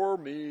 well, poor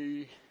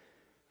me.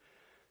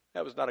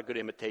 That was not a good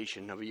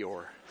imitation of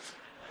Eeyore.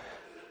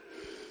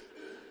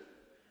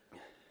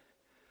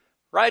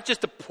 Right?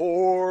 Just a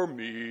poor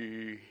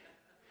me.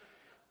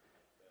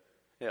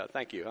 Yeah,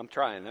 thank you. I'm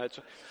trying.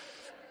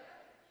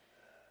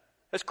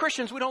 As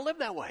Christians, we don't live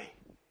that way.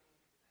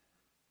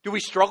 Do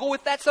we struggle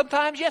with that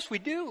sometimes? Yes, we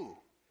do.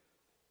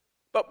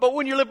 But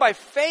when you live by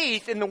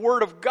faith in the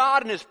Word of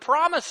God and His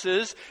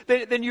promises,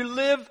 then you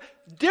live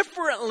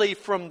differently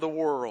from the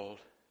world.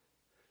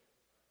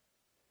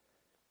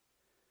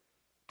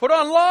 Put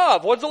on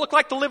love. What does it look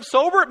like to live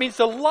sober? It means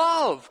to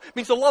love. It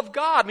means to love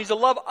God. It means to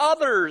love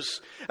others.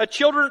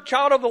 Children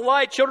of the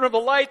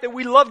light, that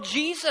we love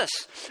Jesus.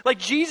 Like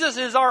Jesus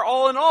is our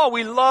all in all.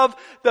 We love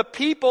the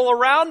people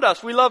around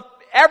us. We love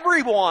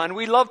everyone.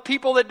 We love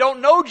people that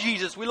don't know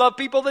Jesus. We love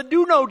people that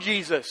do know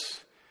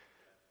Jesus.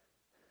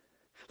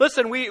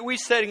 Listen, we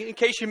said, in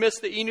case you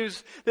missed the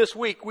e-news this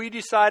week, we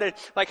decided,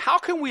 like, how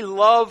can we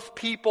love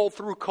people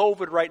through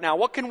COVID right now?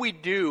 What can we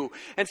do?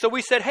 And so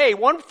we said, hey,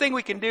 one thing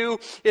we can do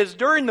is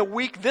during the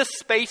week, this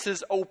space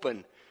is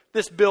open,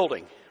 this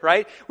building,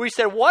 right? We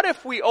said, what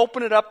if we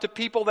open it up to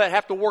people that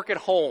have to work at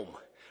home?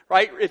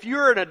 Right? If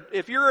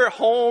you're at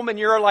home and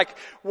you're like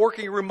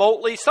working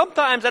remotely,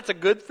 sometimes that's a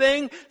good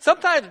thing.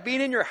 Sometimes being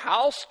in your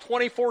house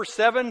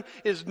 24/7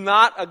 is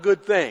not a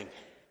good thing.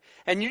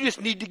 And you just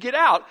need to get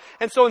out.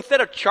 And so instead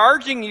of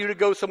charging you to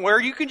go somewhere,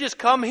 you can just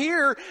come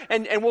here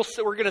and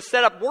we're going to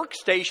set up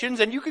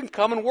workstations and you can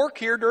come and work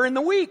here during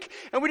the week.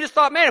 And we just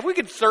thought, man, if we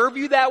could serve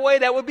you that way,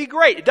 that would be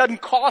great. It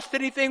doesn't cost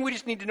anything. We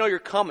just need to know you're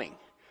coming.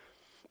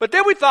 But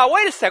then we thought,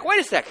 wait a sec.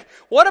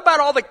 What about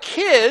all the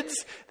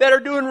kids that are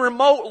doing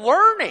remote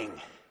learning?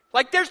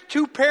 Like there's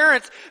two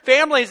parents,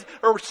 families,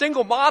 or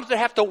single moms that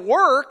have to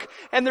work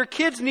and their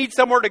kids need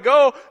somewhere to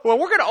go. Well,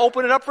 we're going to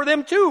open it up for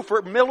them too,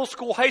 for middle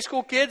school, high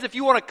school kids. If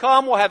you want to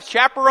come, we'll have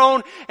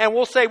chaperone and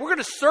we'll say, we're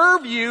going to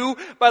serve you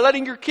by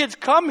letting your kids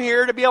come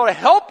here to be able to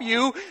help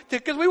you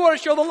because we want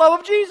to show the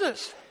love of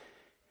Jesus.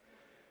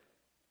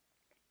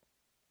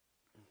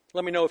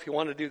 Let me know if you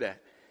want to do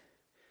that.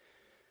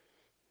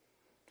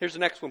 Here's the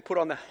next one. Put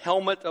on the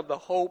helmet of the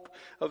hope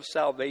of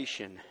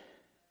salvation.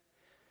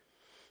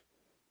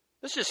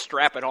 Let's just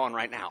strap it on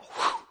right now.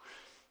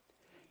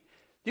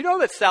 Do you know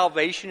that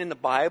salvation in the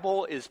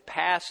Bible is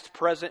past,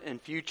 present, and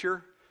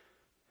future?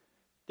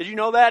 Did you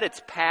know that?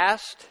 It's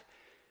past.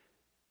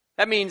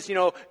 That means,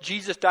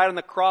 Jesus died on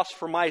the cross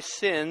for my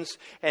sins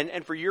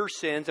and for your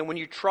sins. And when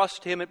you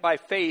trust Him by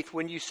faith,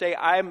 when you say,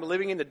 I'm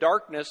living in the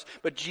darkness,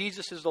 but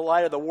Jesus is the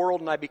light of the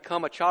world and I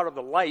become a child of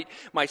the light,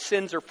 my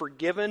sins are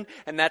forgiven,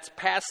 and that's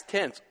past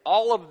tense.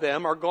 All of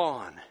them are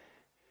gone.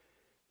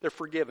 They're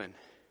forgiven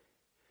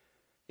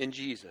in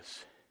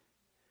Jesus.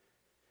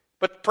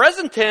 But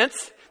present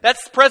tense,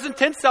 that's present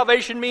tense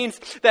salvation means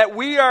that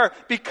we are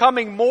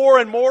becoming more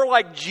and more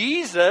like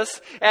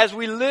Jesus as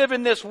we live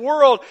in this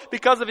world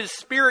because of His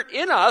Spirit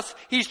in us.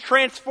 He's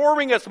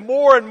transforming us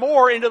more and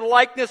more into the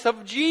likeness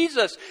of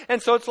Jesus.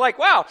 And so it's like,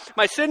 wow,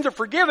 my sins are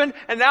forgiven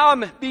and now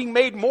I'm being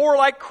made more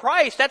like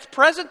Christ. That's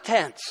present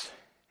tense.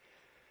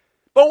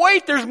 But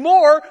wait, there's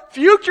more.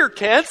 Future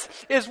tense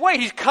is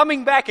He's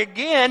coming back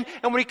again.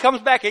 And when He comes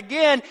back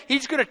again,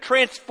 He's going to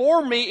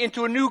transform me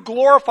into a new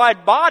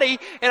glorified body.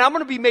 And I'm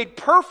going to be made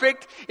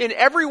perfect in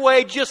every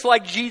way just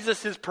like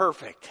Jesus is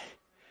perfect.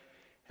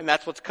 And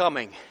that's what's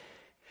coming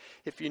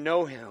if you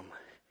know Him.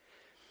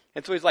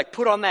 And so He's like,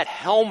 put on that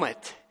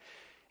helmet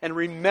and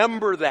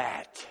remember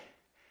that.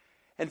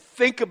 And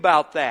think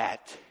about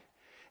that.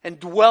 And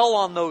dwell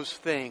on those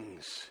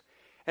things.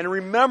 And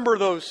remember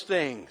those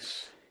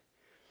things.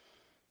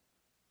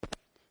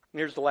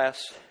 Here's the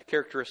last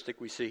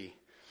characteristic we see.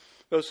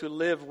 Those who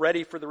live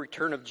ready for the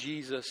return of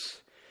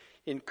Jesus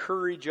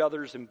encourage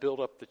others and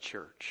build up the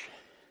church.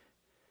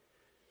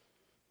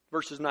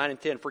 Verses 9 and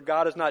 10. For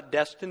God has not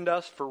destined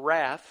us for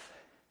wrath,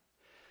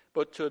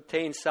 but to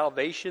obtain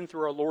salvation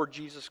through our Lord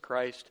Jesus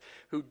Christ,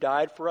 who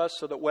died for us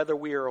so that whether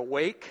we are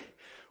awake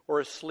or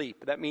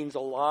asleep, that means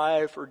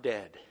alive or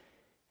dead,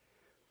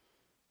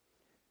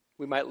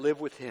 we might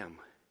live with Him.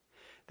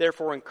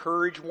 Therefore,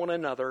 encourage one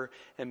another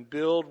and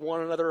build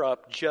one another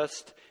up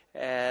just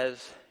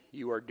as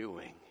you are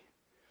doing.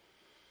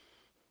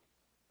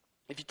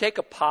 If you take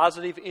a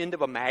positive end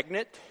of a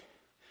magnet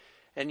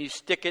and you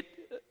stick it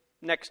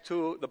next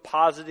to the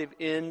positive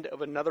end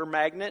of another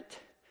magnet,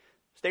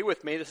 stay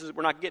with me.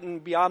 We're not getting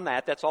beyond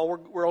that. That's all.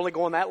 We're only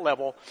going that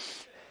level.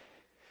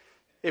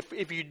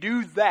 If you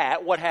do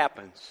that, what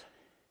happens?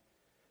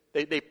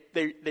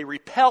 They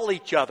repel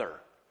each other,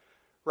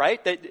 right?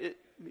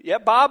 Yeah,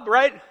 Bob,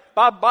 right?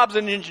 Bob's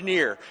an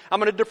engineer. I'm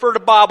going to defer to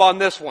Bob on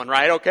this one,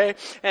 right? Okay?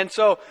 And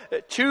so,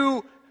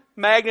 two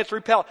magnets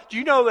repel. Do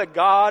you know that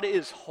God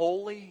is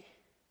holy?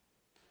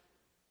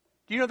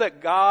 Do you know that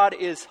God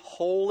is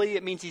holy?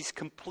 It means He's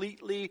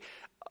completely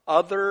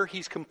other.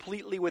 He's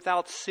completely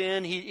without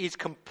sin. He's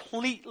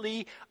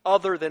completely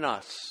other than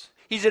us.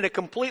 He's in a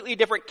completely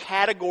different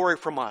category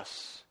from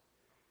us.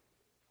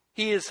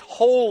 He is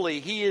holy.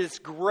 He is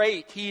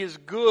great. He is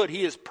good.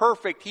 He is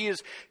perfect. He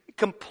is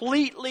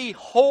completely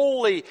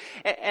holy.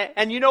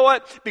 And you know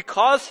what?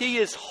 Because He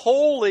is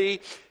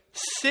holy,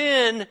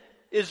 sin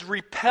is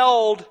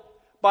repelled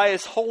by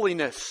His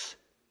holiness.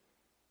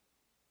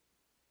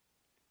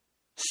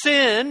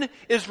 Sin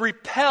is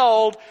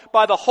repelled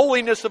by the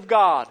holiness of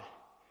God.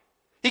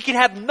 He can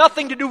have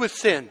nothing to do with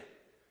sin.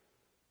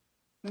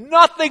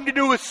 Nothing to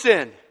do with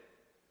sin.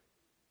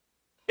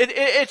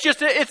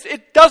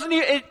 It doesn't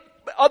even,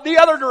 the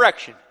other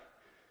direction.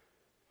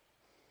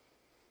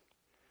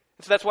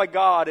 So that's why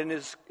God, in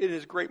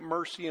His great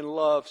mercy and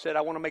love, said,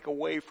 I want to make a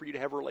way for you to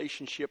have a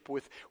relationship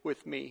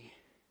with me.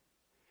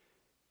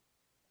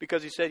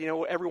 Because He said,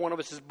 every one of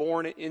us is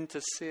born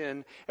into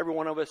sin. Every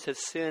one of us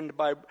has sinned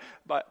by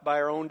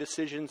our own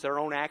decisions, our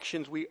own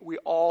actions. We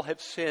all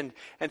have sinned.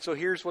 And so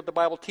here's what the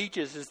Bible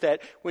teaches, is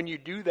that when you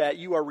do that,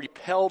 you are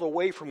repelled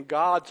away from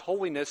God's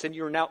holiness and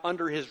you're now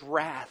under His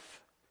wrath.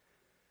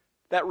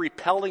 That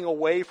repelling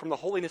away from the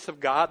holiness of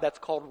God, that's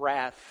called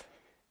wrath.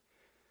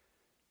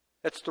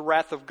 That's the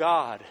wrath of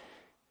God.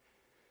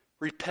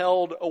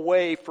 Repelled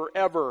away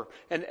forever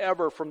and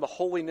ever from the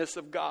holiness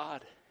of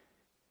God.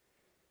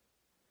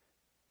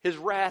 His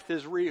wrath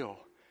is real.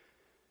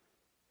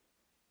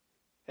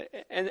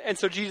 And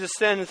so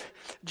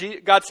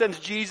God sends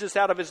Jesus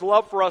out of his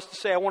love for us to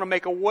say, I want to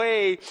make a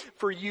way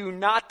for you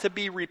not to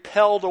be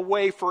repelled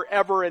away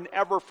forever and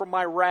ever from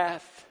my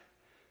wrath.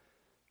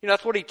 You know,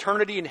 that's what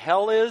eternity in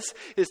hell is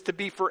to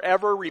be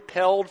forever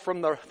repelled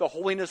from the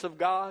holiness of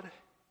God.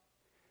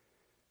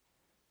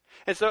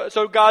 And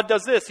so God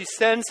does this. He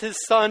sends his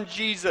son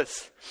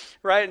Jesus,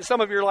 right? And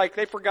some of you are like,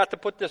 they forgot to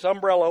put this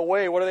umbrella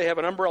away. What do they have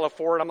an umbrella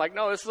for? And I'm like,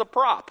 no, this is a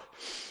prop.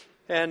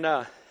 And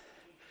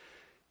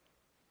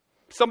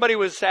somebody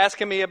was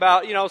asking me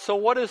about, so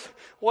what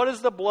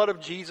is the blood of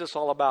Jesus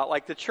all about?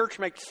 Like the church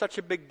makes such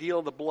a big deal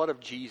of the blood of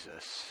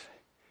Jesus.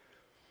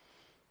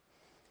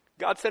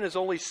 God sent his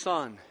only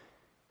son.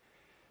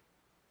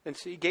 And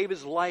so he gave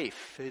his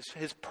life,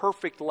 his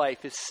perfect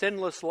life, his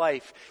sinless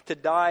life, to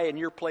die in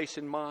your place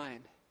and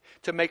mine,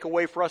 to make a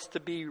way for us to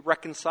be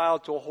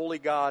reconciled to a holy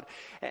God.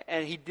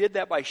 And he did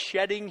that by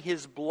shedding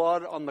his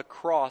blood on the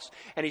cross.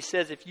 And he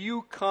says, if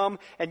you come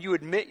and you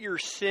admit your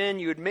sin,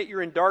 you admit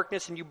you're in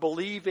darkness, and you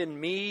believe in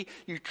me,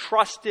 you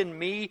trust in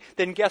me,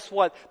 then guess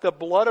what? The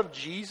blood of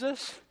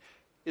Jesus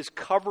is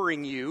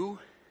covering you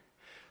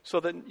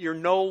so that you're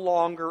no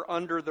longer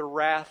under the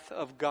wrath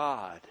of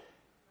God.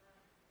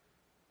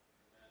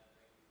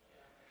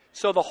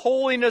 So the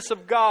holiness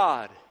of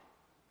God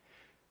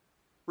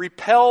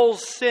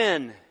repels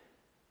sin.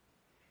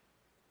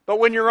 But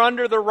when you're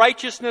under the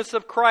righteousness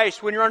of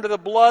Christ, when you're under the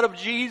blood of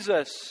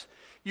Jesus,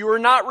 you are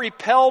not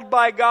repelled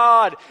by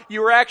God.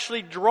 You are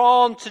actually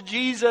drawn to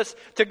Jesus,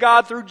 to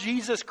God through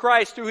Jesus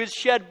Christ, through his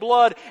shed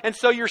blood. And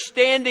so you're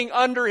standing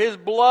under his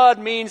blood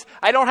means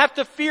I don't have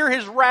to fear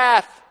his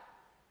wrath.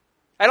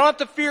 I don't have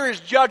to fear his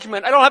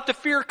judgment. I don't have to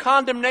fear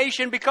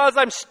condemnation because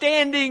I'm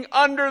standing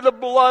under the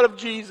blood of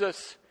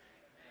Jesus.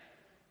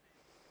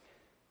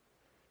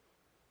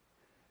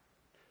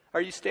 Are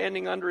you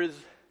standing under his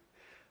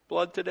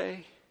blood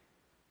today?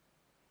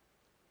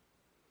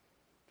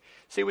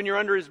 See, when you're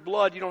under his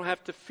blood, you don't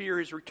have to fear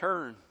his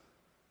return.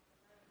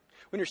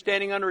 When you're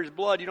standing under his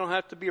blood, you don't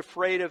have to be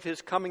afraid of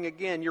his coming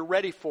again. You're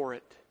ready for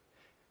it.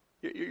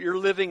 You're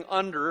living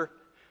under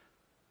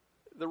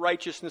the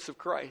righteousness of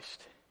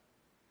Christ.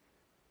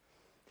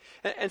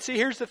 And see,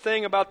 here's the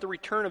thing about the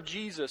return of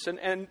Jesus.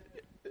 And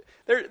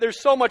there's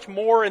so much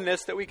more in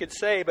this that we could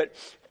say, but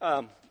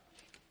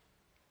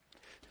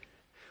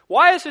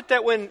why is it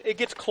that when it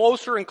gets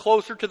closer and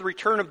closer to the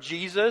return of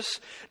Jesus,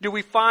 do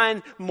we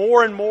find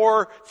more and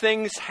more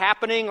things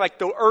happening? Like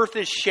the earth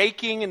is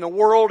shaking and the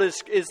world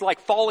is like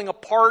falling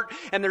apart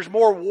and there's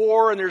more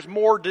war and there's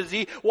more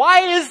disease.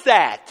 Why is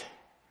that?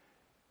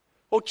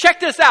 Well, check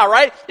this out,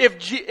 right?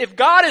 If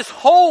God is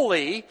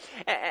holy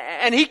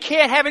and he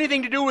can't have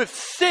anything to do with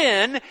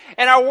sin,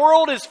 and our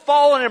world is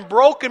fallen and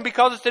broken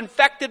because it's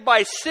infected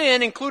by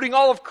sin, including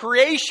all of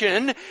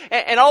creation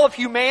and all of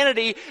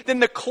humanity, then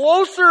the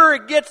closer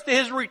it gets to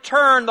his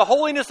return, the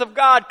holiness of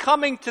God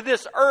coming to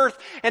this earth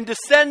and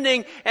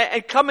descending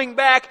and coming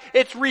back,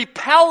 it's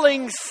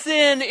repelling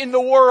sin in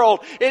the world.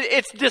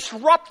 It's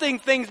disrupting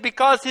things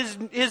because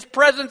his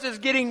presence is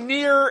getting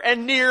nearer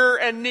and nearer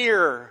and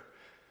nearer.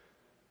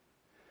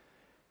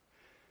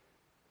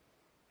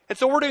 And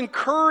so we're to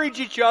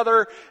encourage each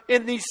other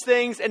in these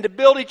things and to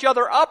build each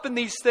other up in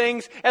these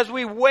things as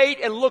we wait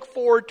and look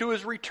forward to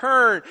his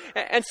return.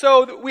 And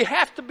so we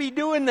have to be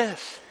doing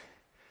this.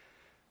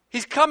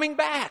 He's coming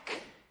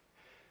back.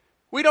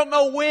 We don't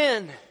know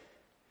when.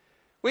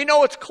 We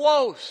know it's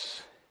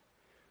close.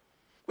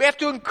 We have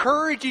to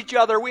encourage each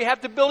other. We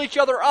have to build each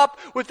other up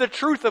with the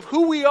truth of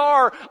who we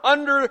are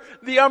under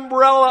the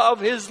umbrella of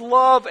his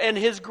love and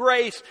his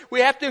grace.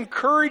 We have to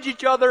encourage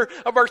each other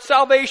of our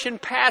salvation,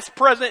 past,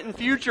 present, and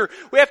future.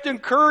 We have to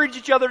encourage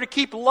each other to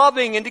keep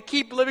loving and to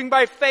keep living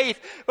by faith.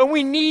 But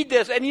we need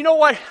this. And you know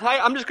what?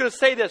 I'm just going to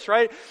say this,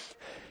 right?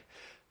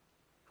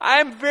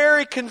 I'm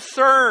very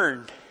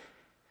concerned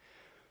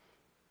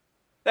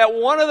that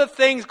one of the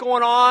things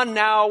going on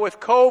now with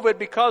COVID,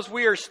 because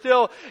we are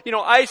still,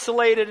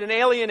 isolated and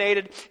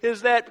alienated,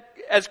 is that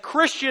as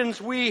Christians,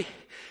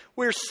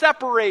 we're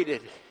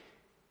separated.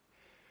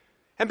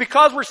 And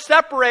because we're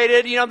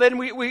separated, then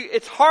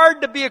it's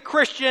hard to be a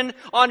Christian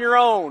on your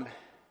own.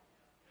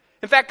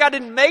 In fact, God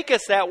didn't make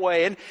us that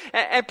way.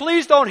 And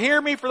please don't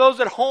hear me for those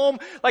at home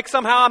like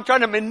somehow I'm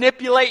trying to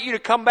manipulate you to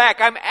come back.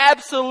 I'm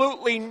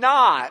absolutely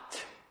not.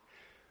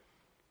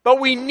 But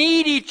we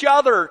need each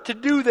other to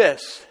do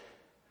this.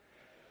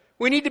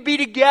 We need to be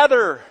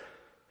together.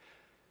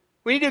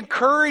 We need to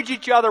encourage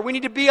each other. We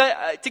need to be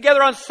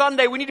together on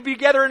Sunday. We need to be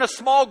together in a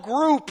small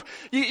group.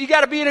 You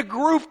got to be in a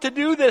group to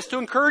do this, to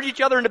encourage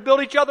each other and to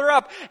build each other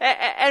up.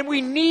 And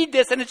we need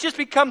this. And it's just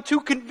become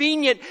too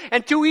convenient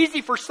and too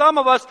easy for some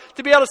of us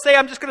to be able to say,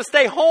 I'm just going to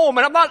stay home.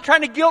 And I'm not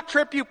trying to guilt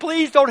trip you.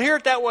 Please don't hear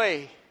it that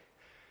way.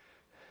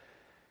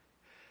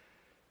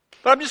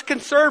 But I'm just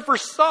concerned for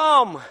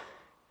some.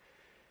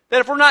 That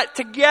if we're not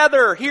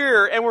together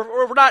here and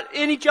we're not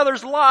in each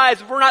other's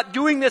lives, if we're not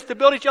doing this to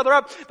build each other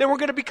up, then we're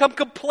going to become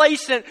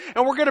complacent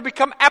and we're going to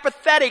become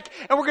apathetic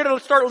and we're going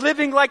to start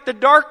living like the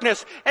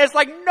darkness. And it's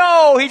like,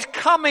 no, he's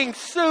coming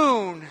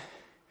soon.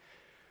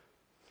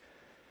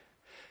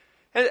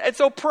 And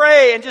so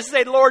pray and just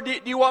say, Lord, do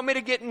you want me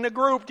to get in a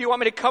group? Do you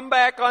want me to come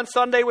back on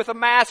Sunday with a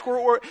mask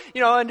or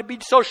and to be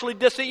socially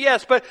distant?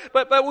 Yes, but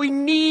we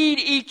need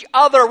each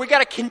other. We got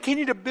to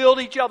continue to build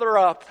each other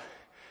up.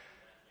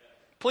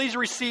 Please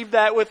receive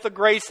that with the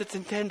grace that's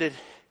intended.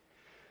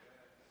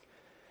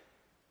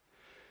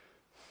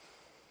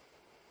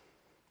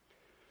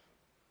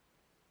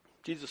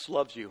 Jesus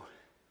loves you.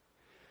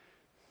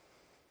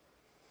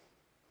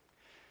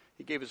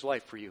 He gave his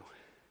life for you,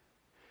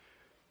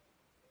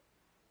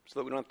 so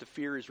that we don't have to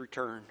fear his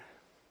return,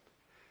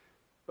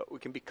 but we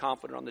can be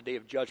confident on the day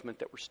of judgment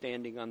that we're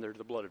standing under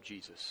the blood of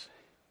Jesus.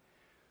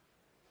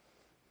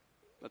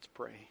 Let's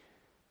pray.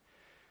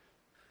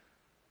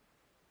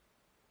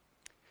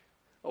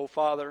 Oh,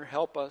 Father,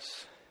 help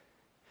us.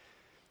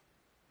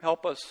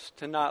 Help us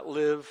to not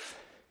live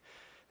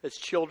as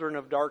children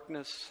of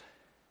darkness.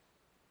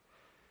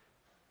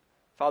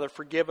 Father,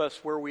 forgive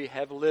us where we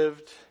have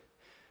lived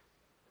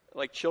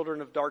like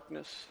children of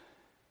darkness.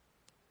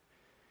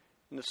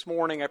 And this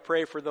morning I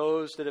pray for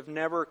those that have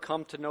never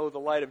come to know the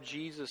light of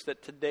Jesus,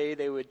 that today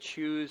they would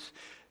choose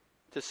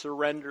to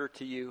surrender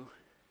to you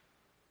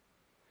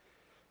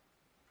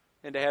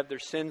and to have their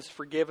sins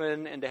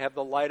forgiven and to have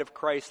the light of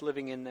Christ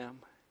living in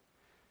them.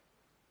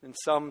 And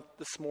some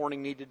this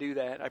morning need to do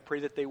that. I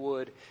pray that they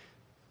would.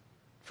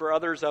 For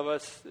others of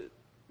us that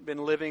have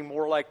been living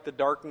more like the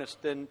darkness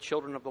than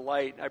children of the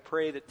light, I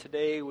pray that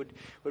today would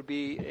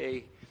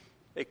be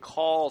a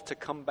call to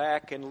come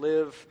back and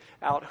live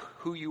out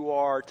who you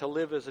are, to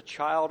live as a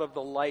child of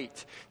the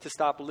light, to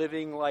stop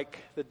living like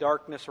the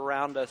darkness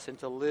around us and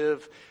to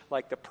live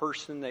like the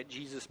person that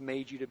Jesus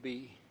made you to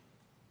be.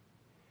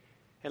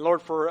 And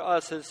Lord, for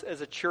us as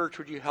a church,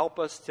 would you help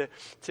us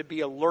to be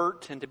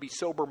alert and to be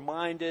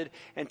sober-minded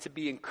and to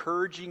be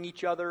encouraging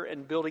each other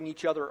and building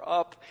each other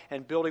up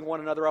and building one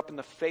another up in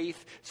the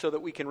faith so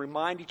that we can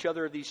remind each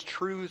other of these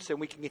truths and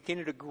we can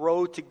continue to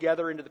grow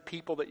together into the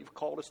people that you've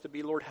called us to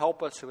be. Lord,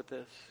 help us with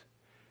this.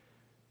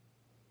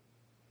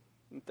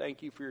 And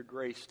thank you for your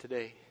grace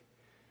today.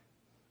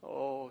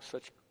 Oh,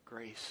 such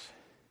grace.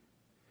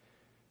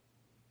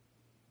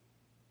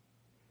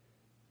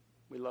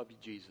 We love you,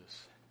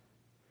 Jesus.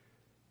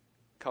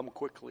 Come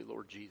quickly,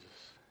 Lord Jesus.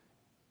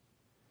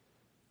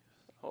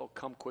 Oh,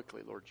 come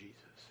quickly, Lord Jesus.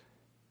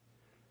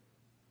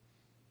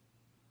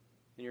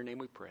 In your name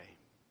we pray.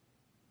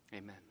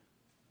 Amen.